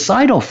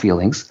suicidal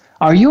feelings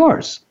are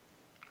yours.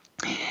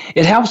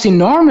 It helps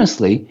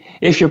enormously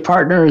if your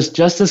partner is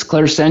just as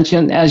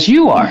clairsentient as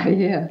you are,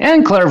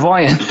 and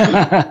clairvoyant.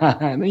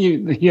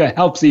 It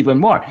helps even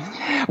more.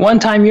 One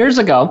time years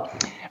ago,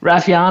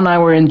 Raphael and I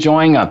were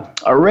enjoying a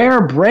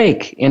rare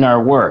break in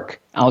our work,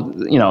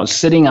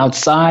 sitting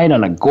outside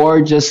on a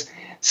gorgeous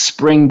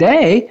spring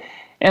day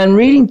and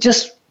reading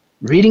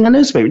a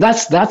newspaper.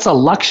 That's a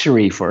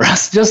luxury for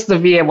us, just to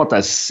be able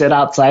to sit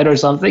outside or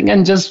something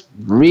and just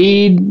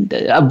read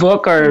a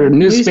book or a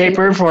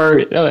newspaper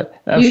for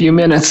a few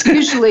minutes.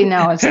 Usually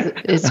now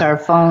it's our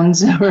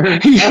phones or other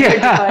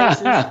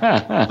devices.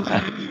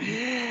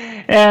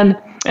 And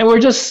we're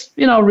just,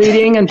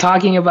 reading and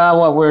talking about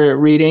what we're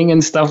reading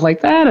and stuff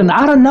like that. And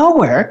out of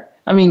nowhere,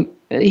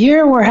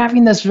 here we're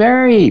having this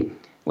very,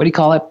 what do you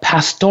call it?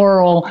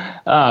 Pastoral,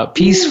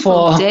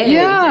 peaceful,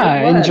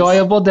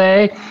 enjoyable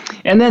day.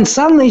 And then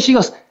suddenly she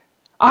goes,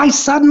 I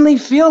suddenly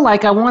feel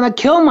like I want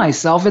to kill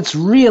myself. It's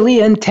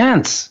really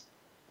intense.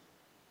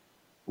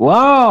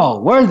 Whoa,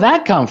 where'd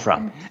that come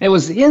from? It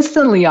was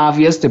instantly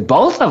obvious to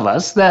both of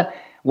us that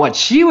what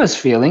she was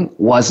feeling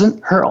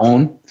wasn't her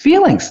own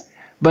feelings.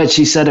 But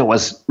she said it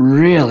was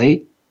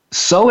really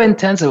so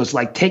intense, it was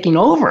like taking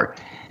over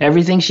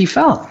everything she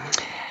felt.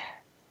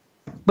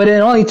 But it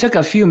only took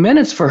a few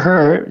minutes for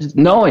her,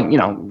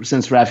 knowing,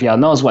 since Raphael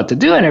knows what to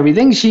do and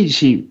everything,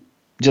 she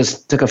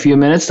just took a few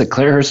minutes to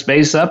clear her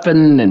space up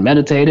and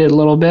meditated a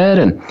little bit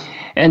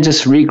and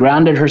just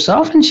regrounded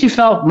herself, and she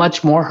felt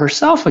much more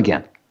herself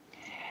again.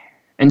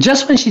 And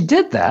just when she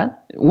did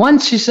that,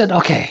 once she said,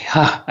 okay,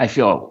 I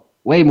feel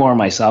way more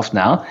myself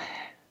now,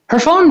 her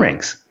phone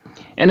rings.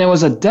 And it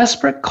was a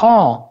desperate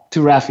call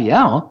to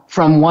Raphael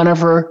from one of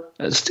her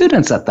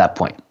students at that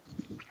point.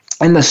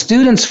 And the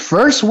student's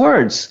first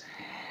words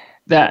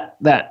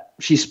that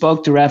she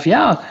spoke to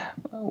Raphael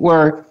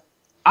were,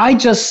 I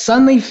just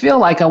suddenly feel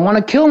like I want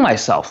to kill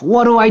myself.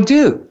 What do I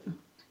do?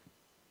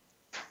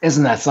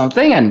 Isn't that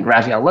something? And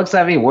Raphael looks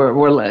at me.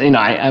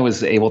 I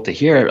was able to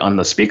hear it on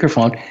the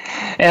speakerphone,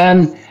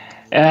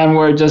 and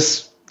we're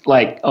just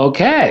like,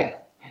 okay.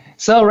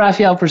 So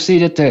Raphael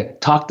proceeded to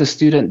talk the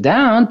student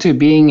down to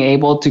being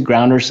able to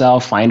ground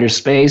herself, find her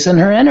space and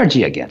her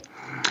energy again.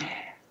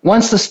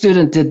 Once the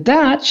student did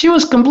that, she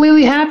was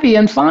completely happy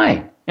and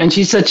fine. And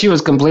she said she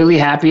was completely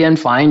happy and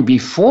fine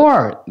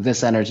before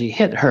this energy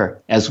hit her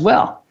as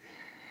well.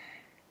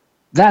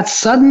 That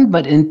sudden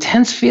but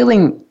intense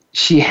feeling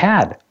she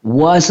had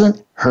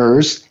wasn't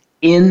hers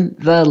in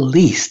the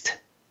least,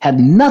 had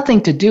nothing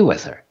to do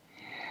with her.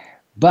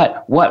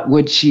 But what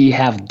would she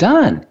have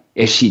done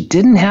if she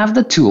didn't have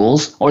the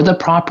tools or the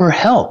proper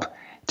help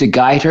to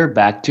guide her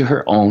back to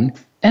her own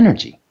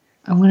energy?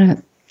 I want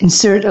to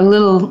insert a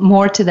little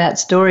more to that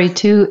story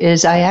too,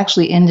 is I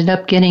actually ended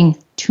up getting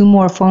 2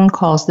 more phone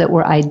calls that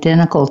were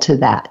identical to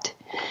that.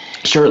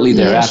 Shortly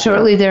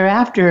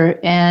thereafter.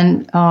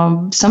 And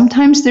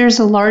sometimes there's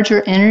a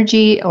larger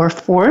energy or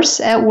force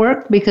at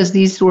work because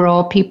these were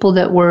all people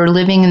that were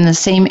living in the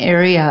same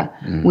area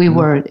we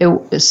were.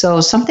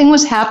 So something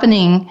was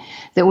happening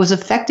that was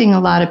affecting a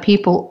lot of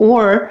people,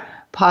 or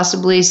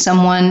possibly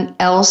someone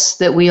else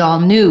that we all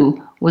knew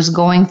was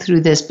going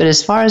through this. But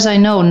as far as I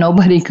know,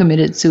 nobody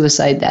committed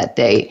suicide that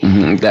day.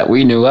 That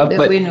we knew of.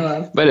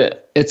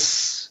 But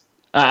it's...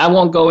 I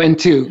won't go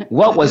into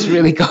what was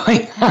really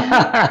going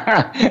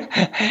on.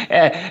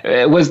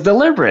 It was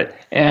deliberate,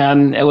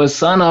 and it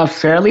was on a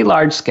fairly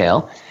large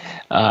scale.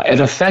 It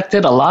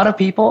affected a lot of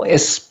people,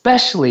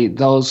 especially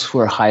those who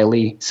are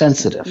highly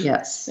sensitive.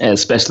 Yes.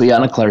 Especially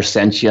on a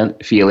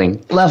clairsentient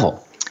feeling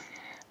level.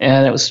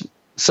 And it was,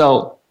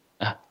 so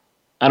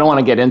I don't want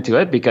to get into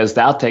it because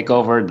that'll take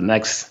over the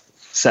next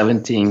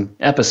 17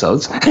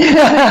 episodes. That's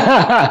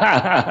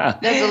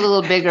a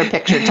little bigger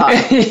picture talk.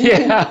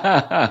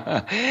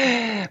 Yeah.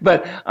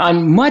 But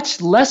on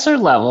much lesser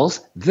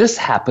levels, this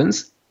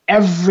happens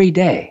every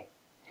day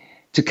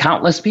to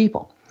countless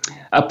people.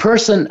 A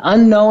person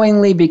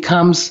unknowingly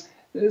becomes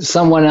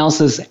someone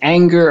else's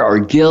anger or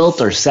guilt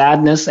or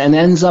sadness and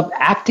ends up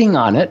acting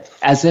on it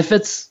as if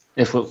it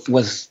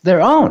was their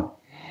own.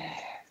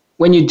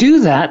 When you do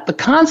that, the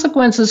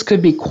consequences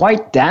could be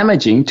quite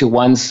damaging to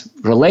one's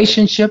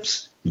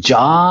relationships,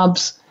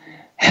 jobs,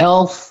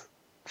 health,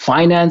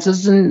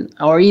 finances,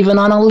 or even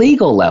on a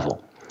legal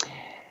level.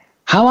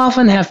 How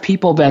often have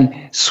people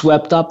been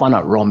swept up on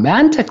a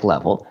romantic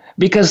level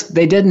because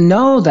they didn't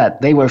know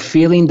that they were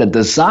feeling the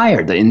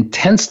desire, the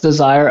intense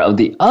desire of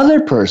the other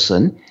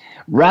person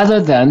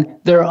rather than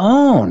their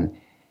own?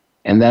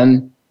 And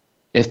then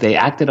if they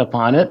acted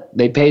upon it,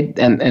 they paid,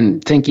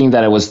 and thinking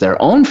that it was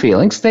their own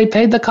feelings, they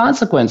paid the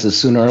consequences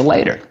sooner or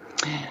later.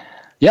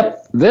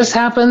 Yep, this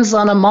happens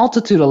on a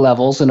multitude of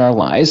levels in our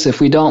lives if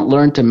we don't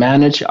learn to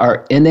manage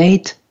our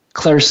innate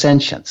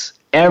clairsentience.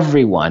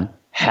 Everyone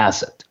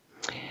has it.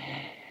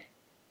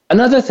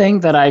 Another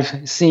thing that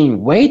I've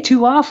seen way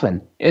too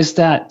often is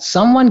that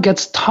someone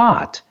gets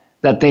taught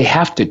that they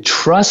have to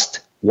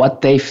trust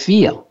what they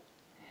feel.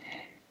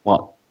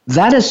 Well,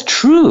 that is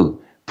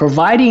true,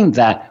 providing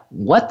that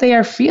what they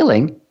are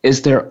feeling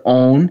is their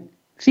own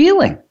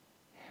feeling.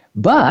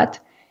 But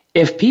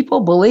if people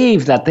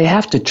believe that they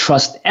have to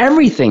trust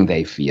everything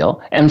they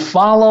feel and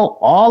follow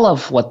all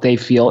of what they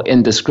feel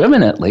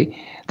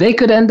indiscriminately, they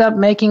could end up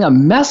making a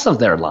mess of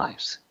their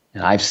lives.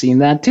 And I've seen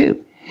that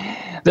too.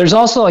 There's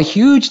also a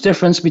huge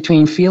difference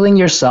between feeling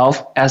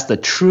yourself as the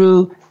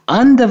true,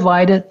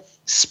 undivided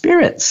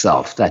spirit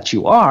self that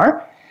you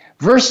are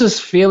versus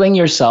feeling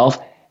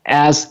yourself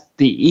as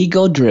the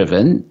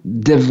ego-driven,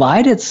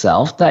 divided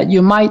self that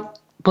you might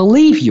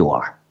believe you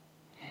are.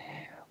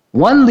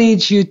 One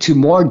leads you to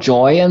more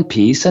joy and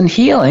peace and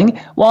healing,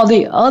 while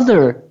the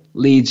other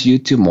leads you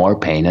to more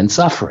pain and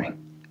suffering.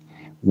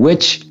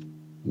 Which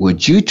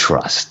would you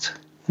trust?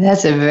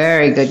 That's a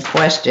very good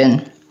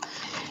question.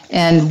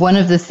 And one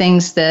of the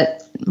things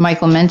that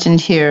Michael mentioned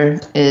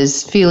here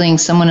is feeling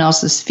someone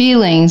else's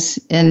feelings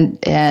and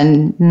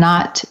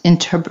not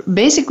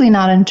basically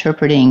not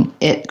interpreting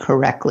it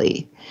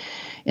correctly.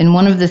 And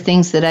one of the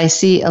things that I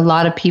see a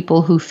lot of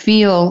people who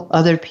feel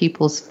other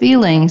people's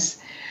feelings,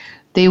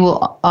 they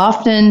will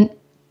often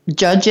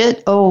judge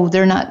it. Oh,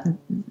 they're not,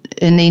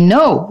 and they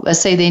know,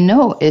 let's say they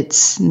know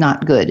it's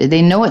not good.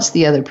 They know it's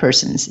the other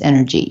person's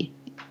energy.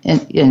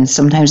 And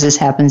sometimes this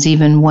happens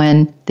even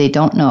when they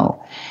don't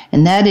know.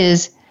 And that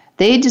is,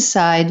 they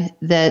decide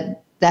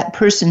that that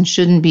person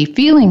shouldn't be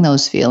feeling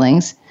those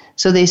feelings,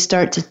 so they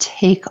start to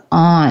take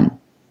on,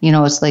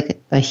 it's like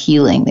a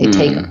healing. They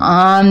take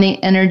on the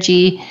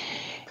energy,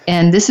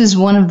 and this is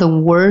one of the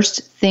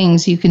worst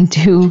things you can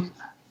do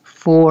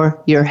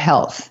for your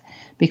health.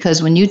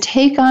 Because when you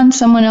take on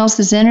someone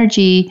else's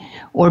energy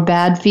or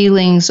bad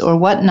feelings or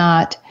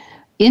whatnot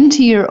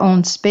into your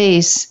own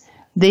space,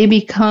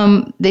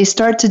 they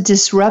start to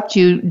disrupt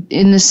you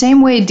in the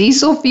same way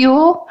diesel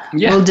fuel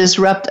will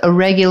disrupt a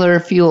regular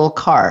fuel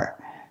car,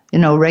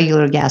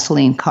 regular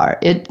gasoline car.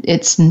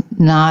 It's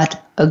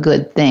not a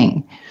good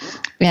thing.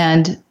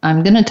 And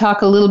I'm going to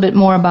talk a little bit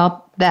more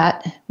about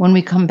that when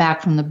we come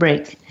back from the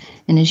break.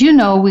 And as you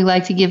know, we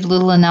like to give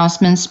little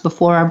announcements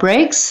before our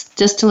breaks,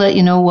 just to let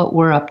you know what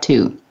we're up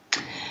to.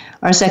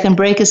 Our second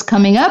break is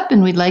coming up,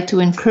 and we'd like to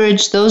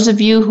encourage those of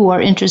you who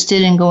are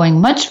interested in going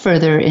much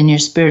further in your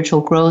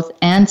spiritual growth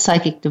and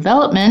psychic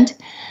development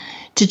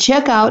to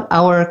check out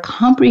our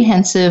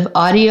comprehensive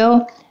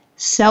audio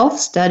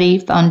self-study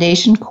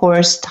foundation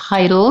course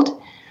titled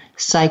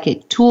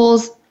Psychic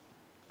Tools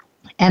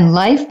and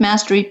Life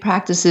Mastery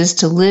Practices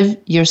to Live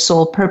Your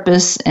Soul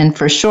Purpose. And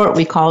for short,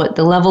 we call it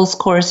the Levels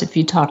course if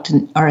you talk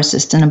to our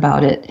assistant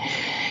about it.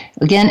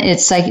 Again,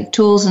 it's Psychic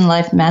Tools and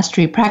Life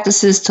Mastery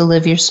Practices to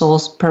Live Your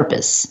Soul's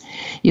Purpose.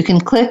 You can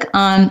click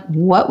on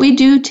What We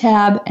Do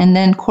tab and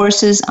then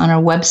courses on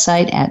our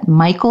website at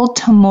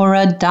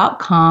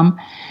michaeltamura.com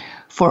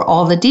for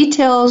all the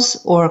details,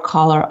 or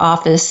call our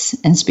office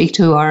and speak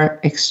to our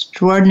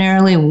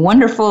extraordinarily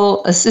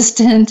wonderful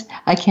assistant.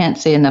 I can't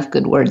say enough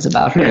good words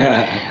about her.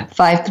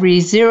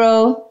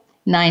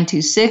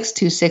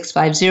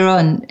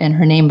 530-926-2650, and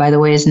her name, by the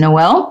way, is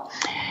Noelle.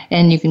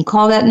 And you can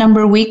call that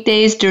number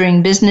weekdays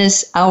during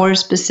business hour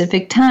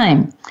specific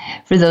time.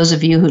 For those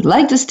of you who'd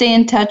like to stay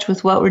in touch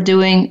with what we're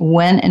doing,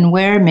 when and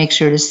where, make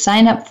sure to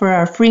sign up for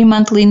our free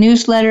monthly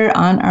newsletter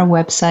on our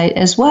website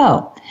as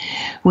well.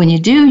 When you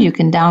do, you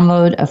can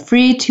download a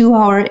free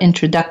 2-hour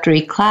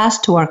introductory class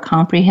to our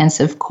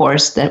comprehensive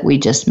course that we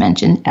just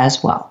mentioned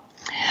as well.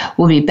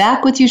 We'll be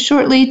back with you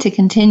shortly to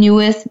continue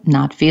with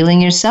Not Feeling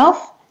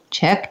Yourself?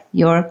 Check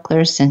your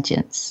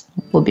clairsentience.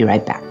 We'll be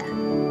right back.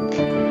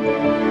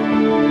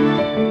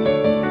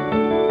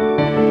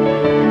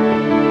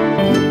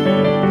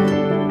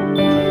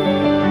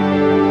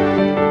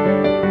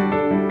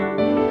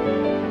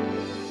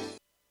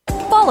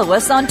 Follow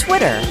us on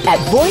Twitter at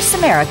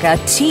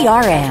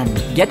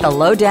VoiceAmericaTRN. Get the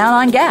lowdown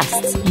on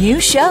guests, new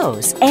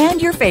shows,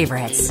 and your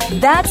favorites.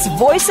 That's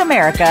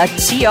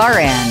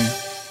VoiceAmericaTRN.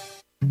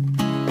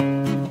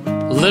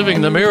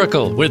 Living the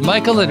Miracle with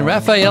Michael and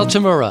Raphael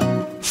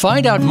Tamura.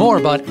 Find out more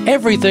about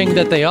everything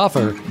that they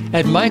offer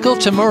at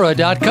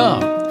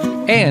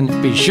michaeltamura.com. And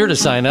be sure to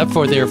sign up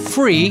for their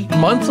free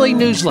monthly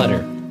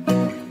newsletter.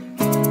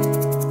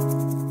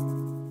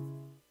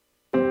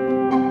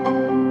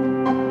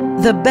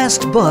 The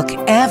best book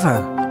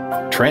ever.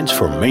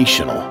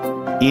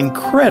 Transformational.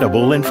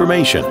 Incredible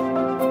information.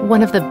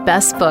 One of the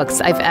best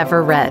books I've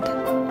ever read.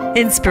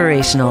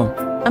 Inspirational.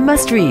 A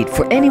must-read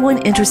for anyone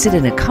interested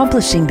in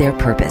accomplishing their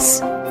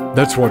purpose.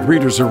 That's what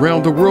readers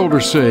around the world are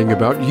saying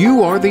about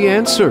You Are the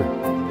Answer.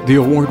 The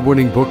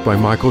award-winning book by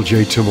Michael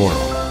J.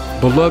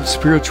 Tamura, beloved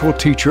spiritual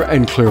teacher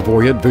and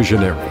clairvoyant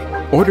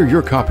visionary. Order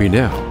your copy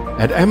now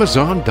at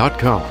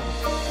Amazon.com.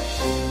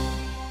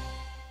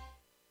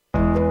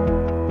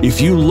 If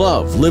you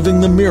love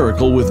Living the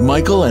Miracle with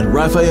Michael and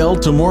Raphael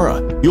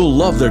Tamura, you'll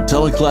love their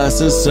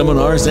teleclasses,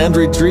 seminars, and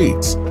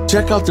retreats.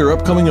 Check out their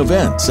upcoming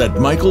events at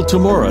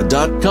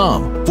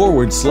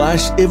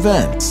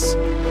michaeltamura.com/events.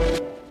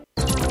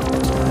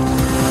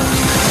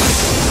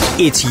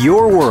 It's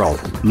your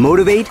world.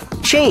 Motivate,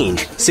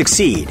 change,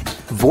 succeed.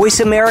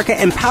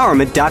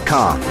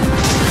 VoiceAmericaEmpowerment.com.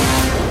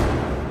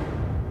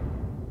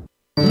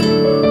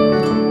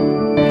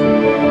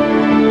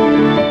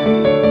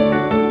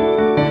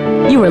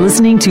 You are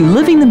listening to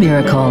Living the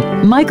Miracle.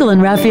 Michael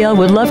and Raphael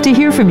would love to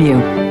hear from you.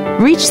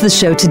 Reach the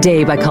show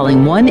today by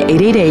calling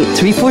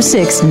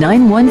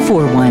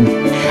 1-888-346-9141.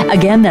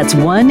 Again, that's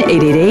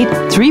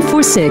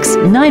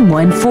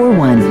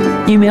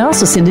 1-888-346-9141. You may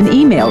also send an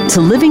email to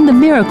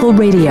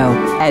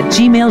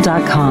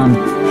livingthemiracleradio@gmail.com.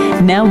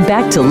 Now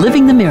back to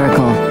Living the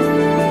Miracle.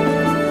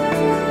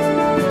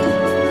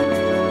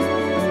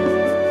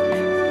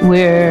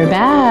 We're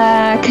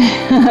back,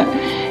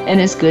 and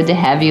it's good to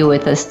have you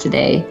with us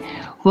today.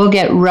 We'll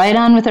get right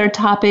on with our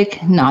topic,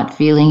 not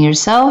feeling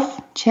yourself.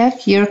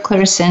 Check your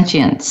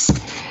clairsentience.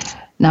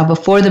 Now,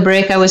 before the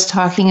break, I was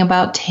talking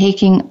about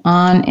taking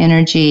on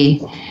energy.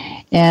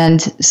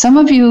 And some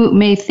of you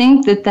may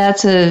think that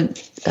that's the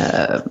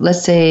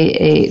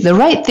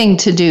right thing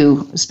to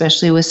do,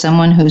 especially with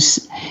someone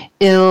who's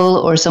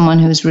ill or someone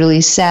who's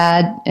really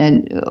sad.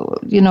 And,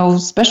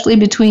 especially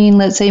between,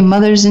 let's say,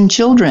 mothers and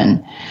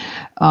children.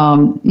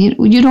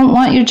 You don't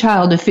want your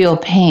child to feel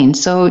pain.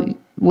 So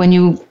when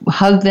you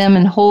hug them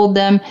and hold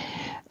them,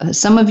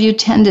 some of you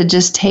tend to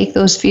just take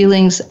those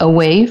feelings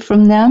away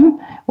from them,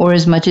 or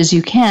as much as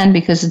you can,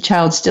 because the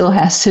child still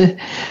has to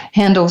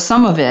handle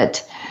some of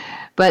it.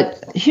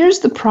 But here's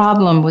the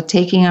problem with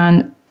taking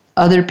on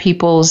other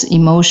people's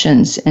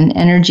emotions and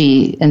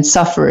energy and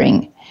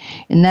suffering.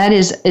 And that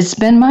is, it's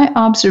been my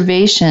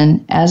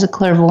observation as a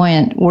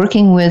clairvoyant,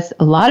 working with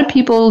a lot of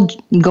people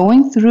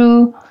going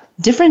through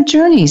different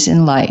journeys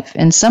in life.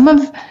 And some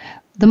of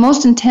the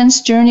most intense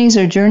journeys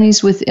are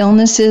journeys with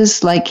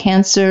illnesses like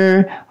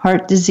cancer,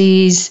 heart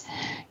disease,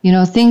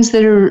 things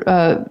that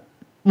are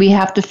we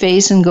have to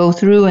face and go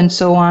through and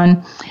so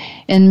on.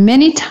 And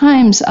many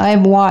times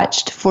I've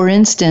watched, for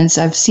instance,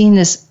 I've seen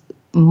this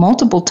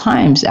multiple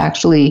times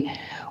actually,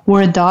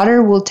 where a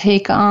daughter will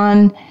take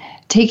on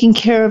taking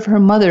care of her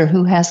mother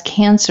who has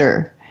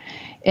cancer.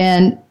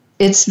 And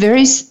it's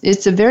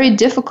a very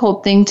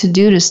difficult thing to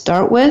do to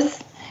start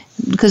with,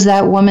 because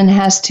that woman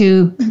has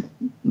to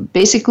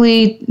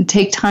basically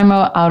take time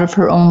out of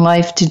her own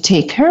life to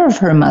take care of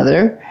her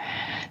mother.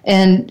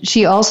 And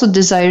she also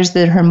desires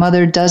that her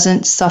mother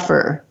doesn't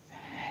suffer.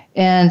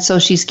 And so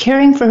she's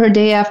caring for her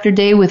day after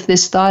day with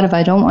this thought of,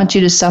 I don't want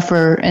you to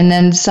suffer. And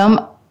then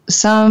some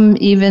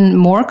even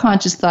more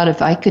conscious thought,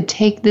 if I could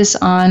take this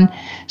on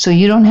so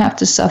you don't have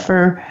to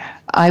suffer,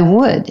 I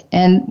would.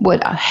 And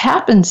what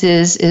happens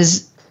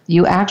is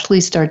you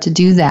actually start to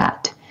do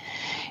that.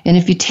 And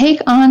if you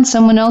take on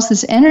someone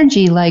else's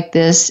energy like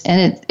this,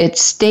 and it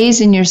stays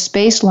in your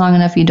space long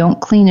enough, you don't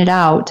clean it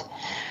out,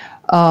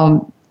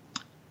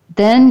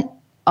 then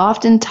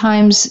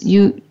oftentimes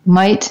you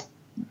might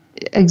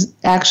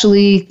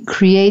actually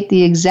create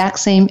the exact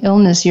same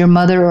illness your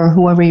mother or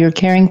whoever you're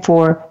caring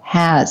for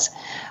has.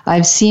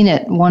 I've seen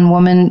it. One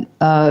woman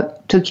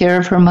took care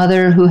of her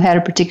mother who had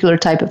a particular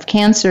type of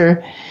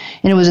cancer,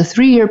 and it was a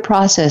 3-year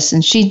process,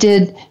 and she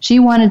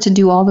wanted to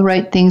do all the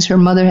right things. Her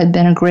mother had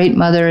been a great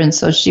mother, and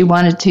so she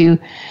wanted to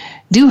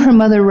do her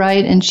mother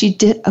right, and she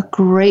did a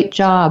great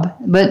job.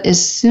 But as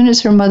soon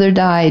as her mother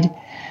died,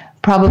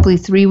 probably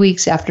 3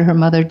 weeks after her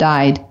mother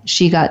died,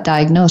 she got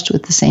diagnosed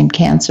with the same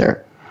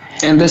cancer.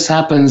 And this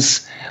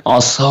happens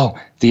also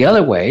the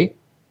other way,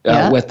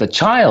 with the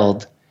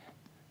child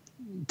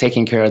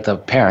taking care of the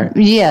parent.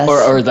 Yes.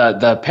 Or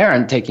the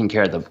parent taking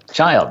care of the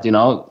child.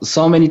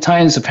 So many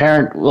times the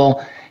parent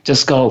will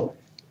just go,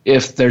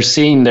 if they're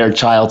seeing their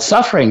child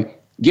suffering,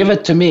 give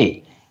it to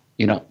me.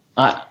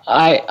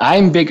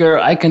 I'm bigger,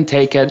 I can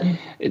take it.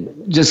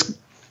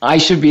 I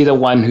should be the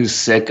one who's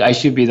sick. I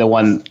should be the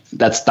one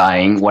that's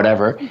dying,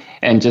 whatever,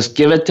 and just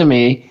give it to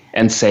me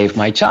and save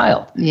my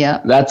child.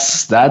 Yeah.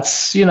 That's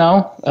it's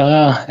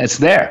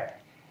there.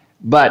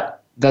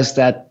 But does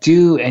that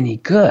do any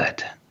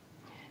good?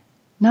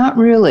 Not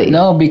really.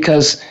 No,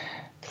 because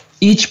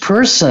each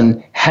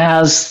person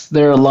has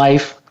their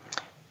life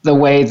the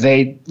way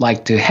they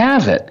like to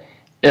have it.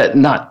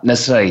 Not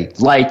necessarily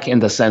like in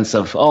the sense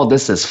of, oh,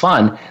 this is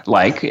fun.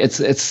 Like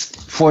it's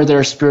for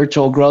their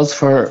spiritual growth,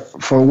 for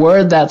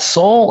where that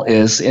soul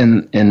is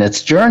in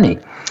its journey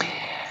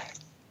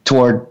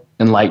toward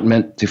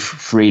enlightenment, to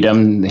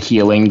freedom, the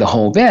healing, the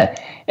whole bit.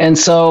 And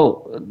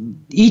so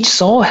each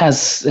soul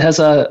has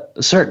a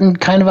certain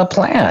kind of a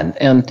plan.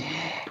 And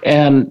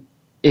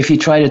if you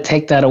try to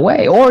take that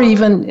away, or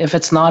even if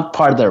it's not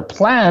part of their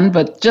plan,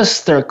 but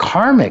just their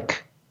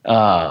karmic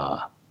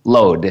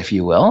load, if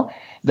you will,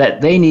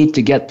 that they need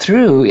to get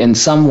through in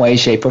some way,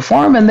 shape, or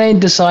form, and they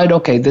decide,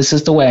 okay, this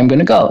is the way I'm going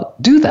to go.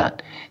 Do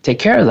that. Take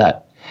care of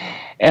that.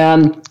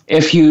 And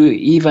if you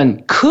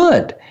even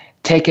could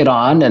take it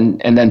on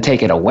and then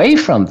take it away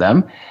from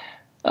them,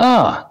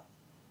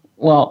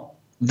 well,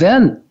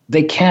 then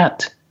they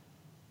can't.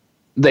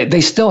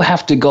 They still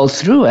have to go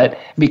through it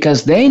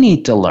because they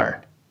need to learn.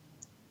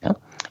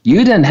 You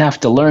didn't have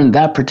to learn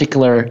that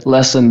particular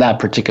lesson that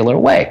particular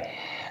way.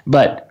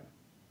 But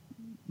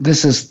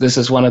this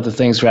is one of the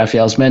things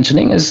Raphael's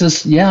mentioning is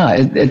this,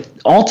 it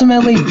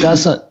ultimately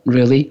doesn't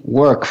really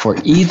work for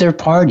either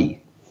party.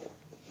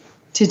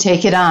 To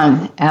take it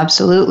on,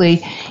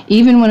 absolutely.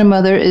 Even when a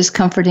mother is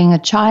comforting a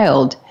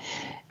child,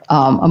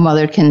 a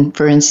mother can,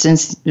 for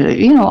instance,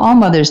 all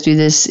mothers do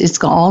this,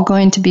 it's all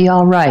going to be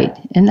all right.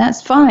 And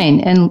that's fine.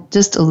 And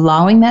just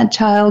allowing that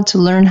child to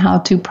learn how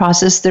to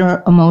process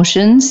their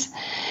emotions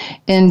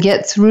and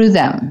get through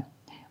them,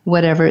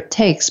 whatever it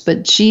takes.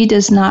 But she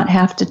does not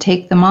have to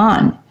take them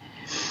on.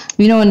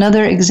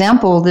 Another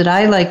example that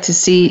I like to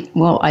see,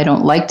 well, I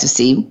don't like to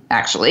see,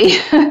 actually,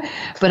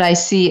 but I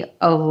see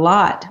a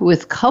lot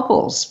with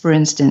couples, for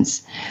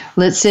instance.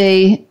 Let's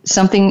say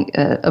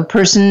a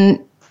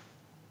person,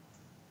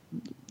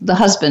 the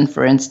husband,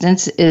 for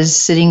instance, is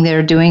sitting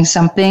there doing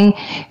something,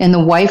 and the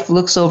wife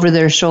looks over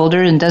their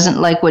shoulder and doesn't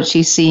like what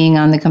she's seeing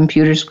on the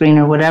computer screen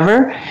or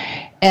whatever,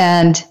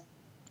 and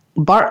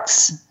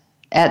barks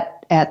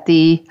at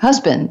the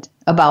husband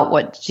about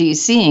what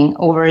she's seeing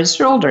over his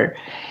shoulder.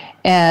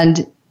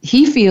 And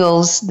he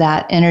feels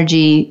that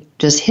energy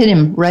just hit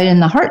him right in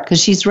the heart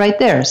because she's right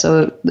there.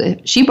 So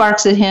she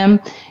barks at him,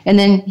 and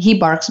then he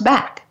barks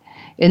back.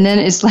 And then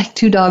it's like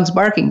two dogs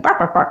barking, bark,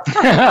 bark, bark,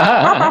 bark,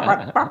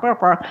 bark, bark, bark,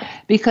 bark,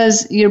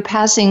 because you're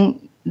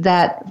passing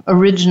that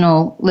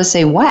original, let's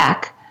say,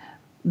 whack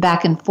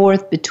back and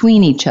forth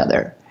between each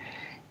other.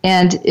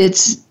 And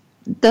it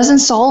doesn't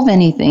solve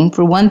anything,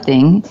 for one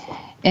thing.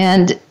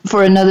 And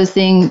for another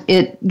thing,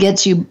 it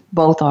gets you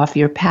both off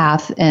your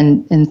path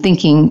and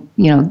thinking,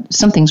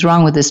 something's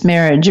wrong with this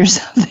marriage or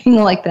something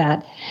like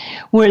that.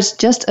 Where it's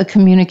just a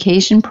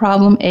communication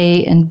problem,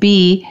 A, and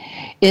B,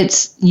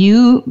 it's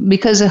you,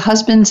 because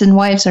husbands and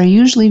wives are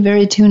usually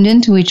very tuned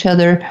into each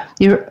other,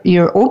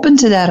 you're open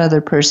to that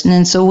other person.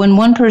 And so when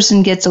one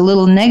person gets a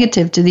little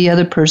negative to the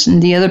other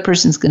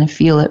person's going to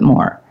feel it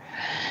more.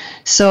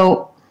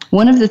 So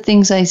one of the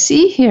things I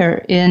see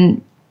here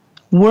in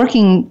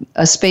working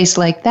a space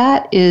like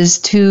that is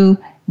to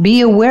be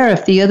aware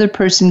if the other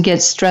person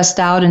gets stressed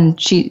out and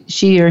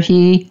she or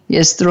he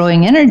is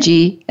throwing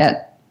energy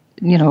at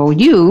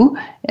you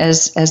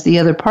as the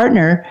other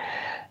partner,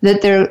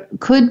 that there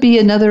could be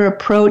another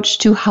approach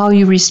to how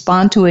you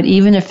respond to it,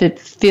 even if it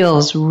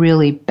feels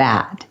really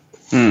bad.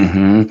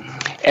 Mm-hmm.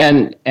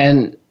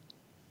 And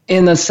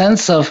in the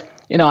sense of,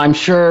 I'm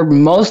sure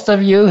most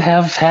of you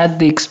have had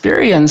the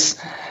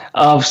experience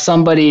of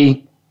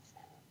somebody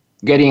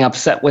getting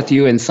upset with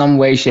you in some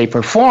way, shape,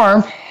 or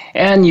form,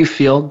 and you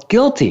feel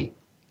guilty,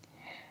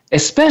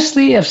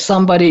 especially if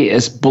somebody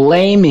is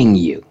blaming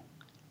you.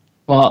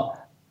 Well,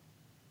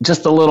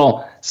 just a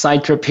little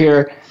side trip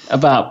here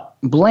about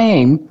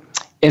blame.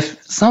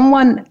 If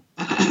someone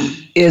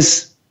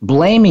is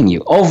blaming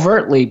you,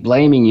 overtly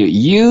blaming you,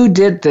 you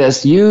did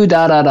this, you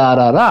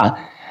da-da-da-da-da,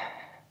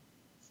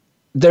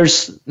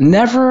 there's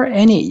never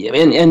any,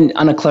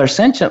 on a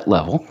clairsentient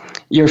level,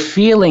 you're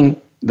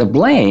feeling the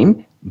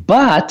blame,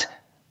 but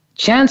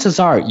chances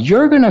are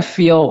you're going to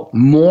feel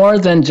more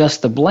than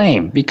just the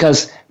blame,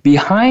 because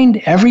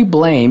behind every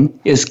blame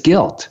is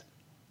guilt.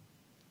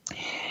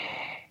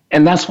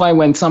 And that's why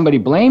when somebody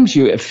blames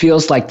you, it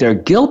feels like they're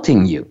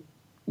guilting you.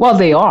 Well,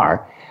 they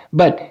are,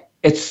 but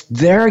it's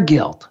their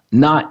guilt,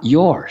 not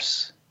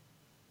yours.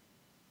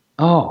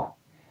 Oh,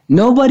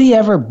 nobody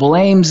ever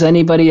blames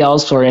anybody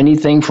else or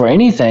anything for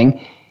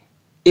anything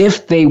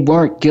if they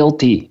weren't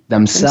guilty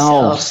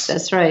themselves.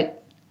 That's right.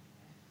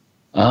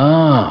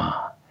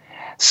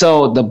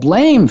 So the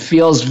blame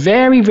feels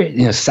very,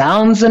 very,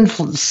 sounds and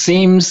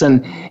seems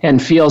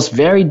and feels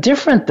very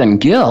different than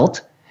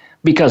guilt,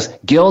 because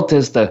guilt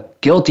is the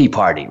guilty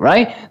party,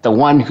 right? The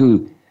one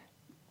who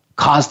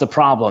caused the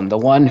problem, the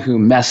one who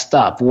messed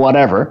up,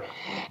 whatever.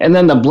 And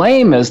then the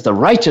blame is the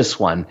righteous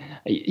one.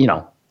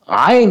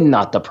 I'm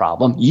not the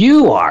problem.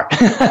 You are.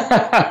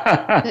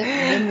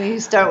 And we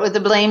start with the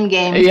blame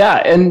game. Yeah,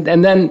 and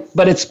then,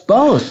 but it's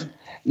both.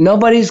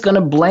 Nobody's going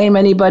to blame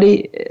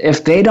anybody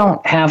if they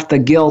don't have the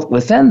guilt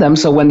within them.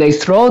 So when they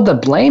throw the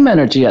blame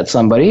energy at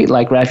somebody,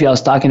 like Raphael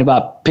was talking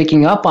about,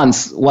 picking up on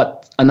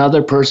what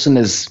another person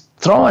is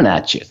throwing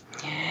at you,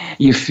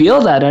 you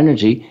feel that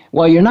energy.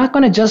 Well, you're not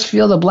going to just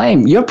feel the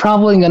blame. You're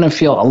probably going to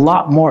feel a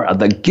lot more of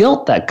the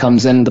guilt that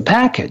comes in the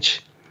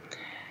package.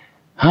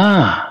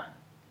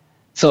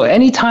 So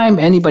anytime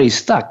anybody's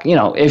stuck,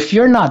 if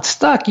you're not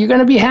stuck, you're going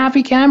to be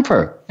happy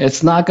camper.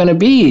 It's not going to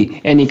be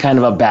any kind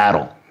of a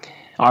battle,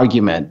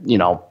 argument,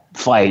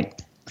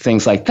 fight,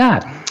 things like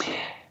that.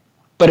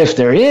 But if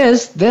there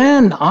is,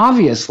 then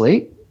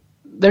obviously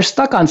they're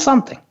stuck on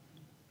something.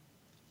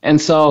 And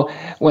so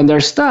when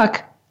they're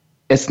stuck,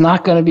 it's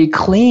not going to be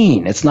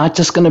clean. It's not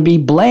just going to be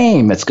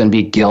blame. It's going to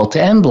be guilt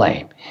and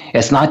blame.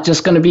 It's not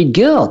just going to be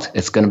guilt.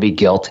 It's going to be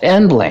guilt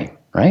and blame,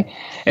 right?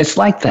 It's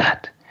like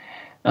that.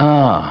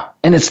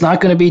 And it's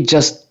not going to be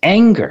just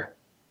anger,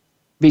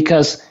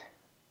 because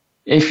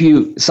if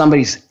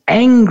somebody's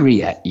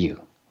angry at you,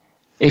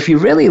 if you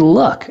really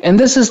look, and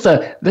this is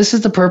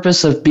the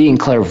purpose of being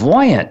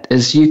clairvoyant,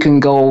 is you can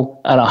go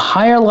at a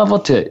higher level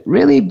to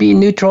really be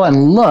neutral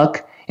and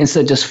look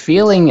instead of just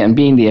feeling and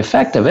being the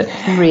effect of it.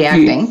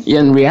 Reacting.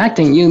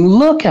 You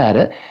look at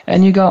it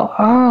and you go,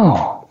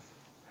 oh,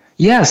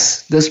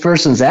 yes, this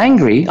person's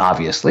angry,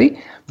 obviously,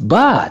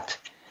 but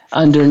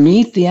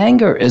underneath the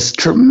anger is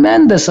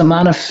tremendous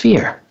amount of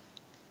fear.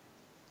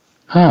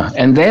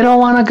 And they don't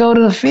want to go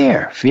to the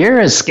fear. Fear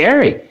is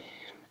scary.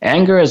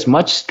 Anger is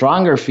much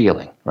stronger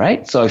feeling,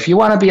 right? So if you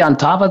want to be on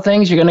top of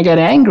things, you're going to get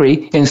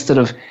angry instead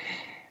of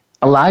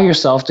allow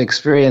yourself to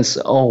experience,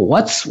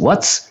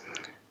 what's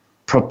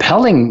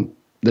propelling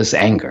this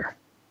anger?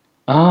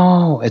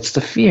 Oh, it's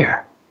the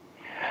fear.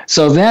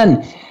 So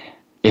then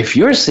if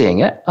you're seeing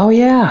it,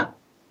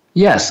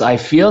 yes, I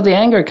feel the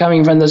anger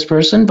coming from this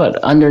person, but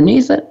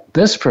underneath it,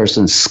 this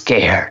person's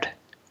scared.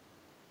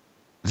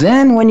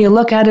 Then when you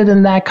look at it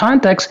in that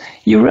context,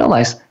 you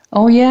realize,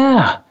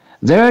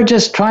 they're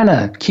just trying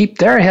to keep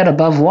their head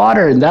above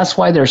water, and that's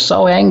why they're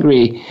so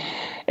angry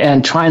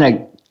and trying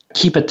to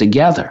keep it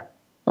together.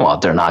 Well,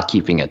 they're not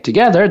keeping it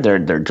together. They're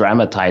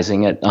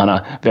dramatizing it on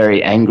a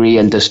very angry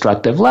and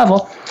destructive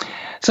level.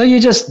 So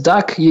you just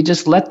duck. You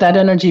just let that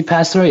energy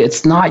pass through.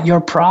 It's not your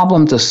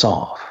problem to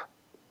solve.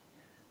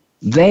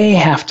 They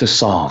have to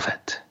solve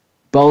it,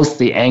 both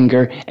the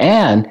anger,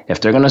 and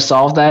if they're going to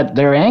solve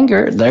their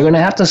anger, they're going to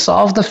have to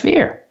solve the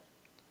fear.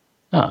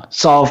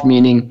 Solve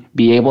meaning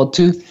be able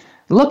to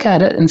look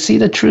at it and see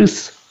the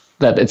truth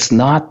that it's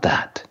not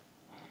that.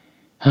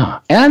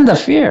 And the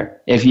fear.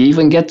 If you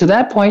even get to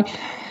that point,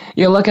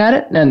 you look at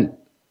it and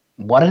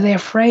what are they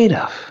afraid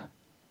of?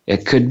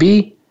 It could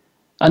be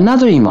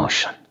another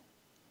emotion,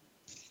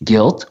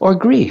 guilt or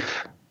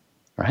grief,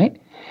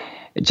 right?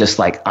 It's just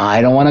like,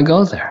 I don't want to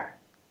go there.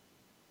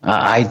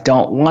 I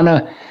don't want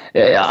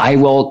to, I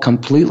will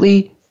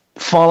completely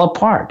fall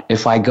apart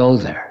if I go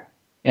there.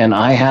 And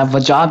I have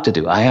a job to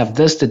do. I have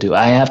this to do.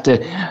 I have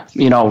to,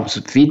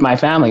 feed my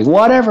family,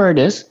 whatever it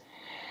is.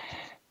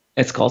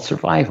 It's called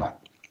survival.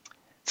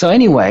 So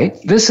anyway,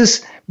 this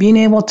is being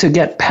able to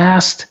get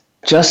past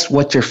just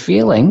what you're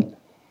feeling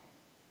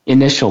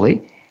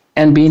initially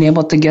and being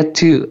able to get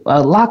to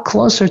a lot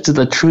closer to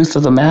the truth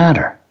of the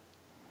matter.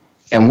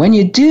 And when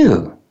you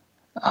do,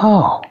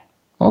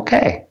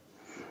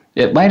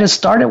 it might have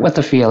started with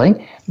a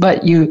feeling,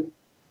 but you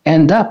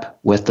end up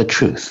with the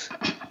truth.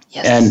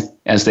 Yes. And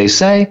as they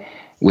say,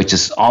 which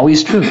is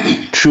always true,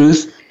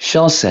 truth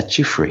shall set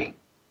you free,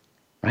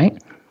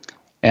 right?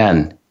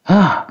 And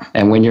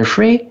when you're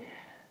free,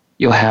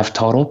 you'll have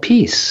total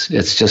peace.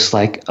 It's just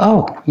like,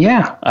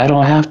 I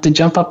don't have to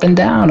jump up and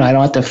down. I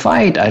don't have to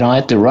fight. I don't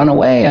have to run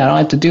away. I don't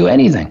have to do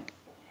anything.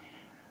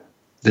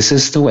 This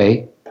is the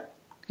way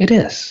it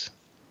is.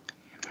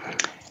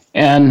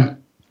 And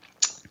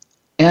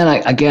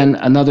again,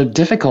 another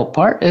difficult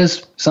part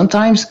is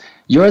sometimes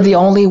you're the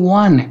only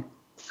one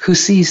who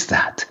sees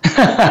that.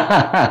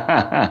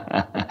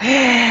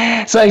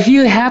 So if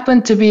you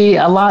happen to be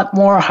a lot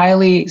more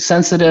highly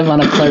sensitive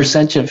on a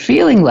clairsentient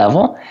feeling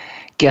level,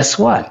 guess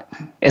what?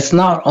 It's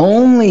not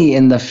only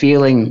in the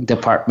feeling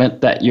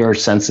department that you're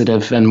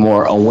sensitive and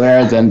more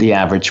aware than the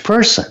average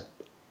person.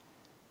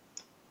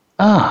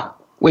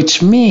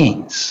 Which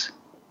means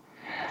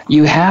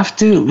you have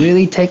to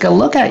really take a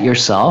look at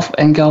yourself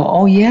and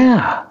go,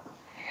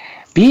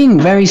 being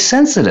very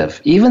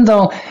sensitive, even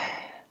though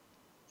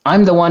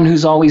I'm the one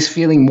who's always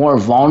feeling more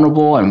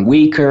vulnerable and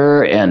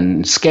weaker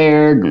and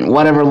scared and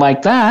whatever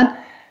like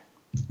that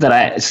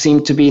I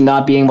seem to be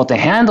not being able to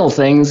handle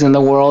things in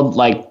the world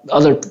like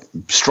other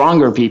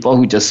stronger people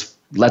who just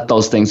let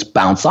those things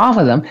bounce off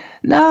of them.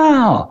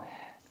 No,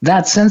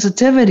 that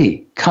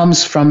sensitivity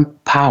comes from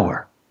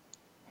power.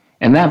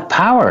 And that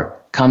power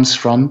comes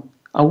from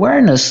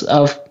awareness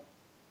of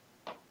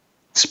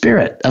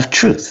spirit, of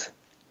truth.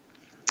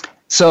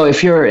 So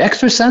if you're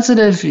extra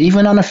sensitive,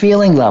 even on a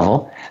feeling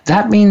level,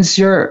 that means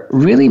you're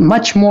really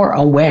much more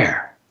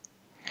aware.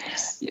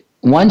 Yes.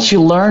 Once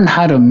you learn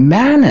how to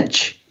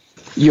manage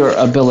your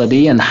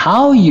ability and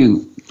how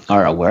you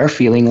are aware,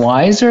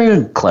 feeling-wise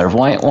or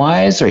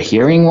clairvoyant-wise or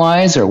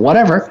hearing-wise or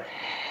whatever,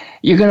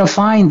 you're going to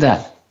find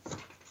that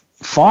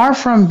far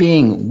from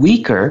being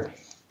weaker,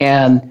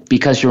 and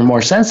because you're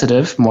more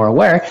sensitive, more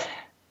aware,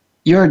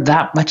 you're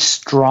that much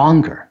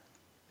stronger.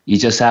 You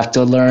just have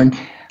to learn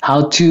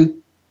how to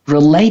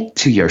relate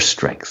to your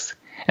strength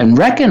and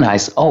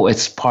recognize,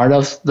 it's part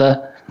of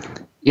the,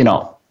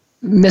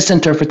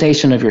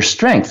 misinterpretation of your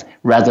strength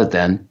rather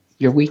than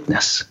your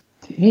weakness.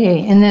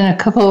 Okay, and then a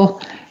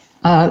couple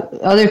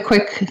other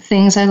quick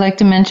things I'd like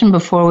to mention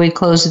before we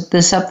close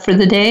this up for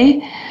the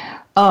day.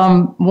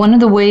 One of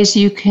the ways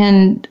you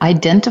can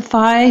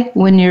identify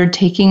when you're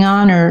taking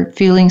on or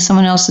feeling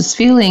someone else's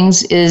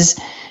feelings is,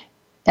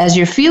 as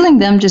you're feeling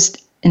them,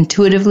 just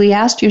intuitively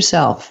ask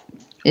yourself,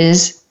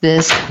 is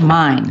this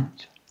mine?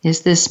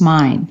 Is this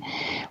mine?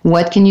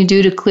 What can you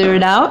do to clear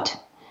it out?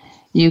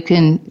 You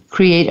can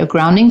create a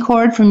grounding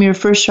cord from your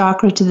first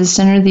chakra to the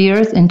center of the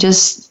earth and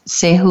just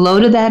say hello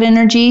to that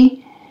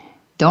energy.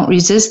 Don't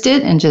resist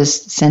it and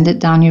just send it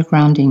down your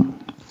grounding.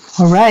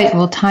 All right.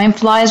 Well, time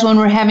flies when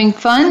we're having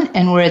fun,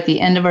 and we're at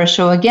the end of our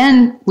show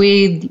again.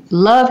 We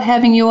love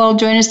having you all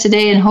join us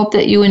today and hope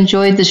that you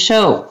enjoyed the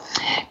show.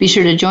 Be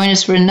sure to join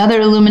us for another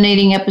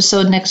illuminating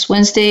episode next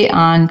Wednesday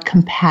on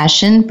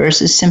compassion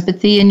versus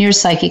sympathy in your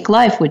psychic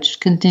life, which is a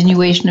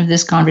continuation of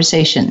this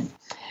conversation.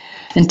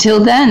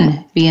 Until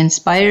then, be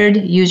inspired,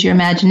 use your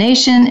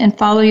imagination, and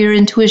follow your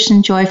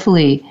intuition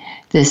joyfully.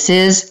 This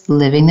is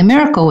Living the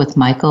Miracle with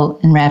Michael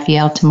and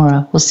Raphael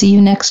Tamura. We'll see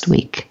you next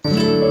week.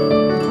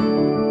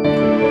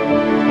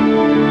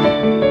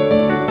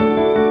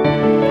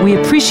 We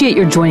appreciate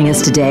your joining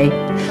us today.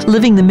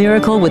 Living the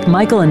Miracle with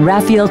Michael and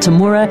Raphael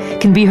Tamura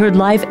can be heard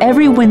live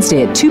every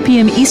Wednesday at 2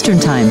 p.m. Eastern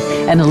Time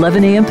and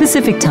 11 a.m.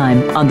 Pacific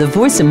Time on the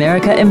Voice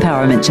America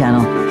Empowerment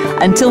Channel.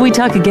 Until we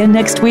talk again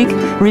next week,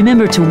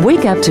 remember to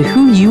wake up to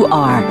who you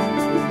are.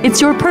 It's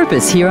your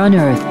purpose here on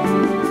Earth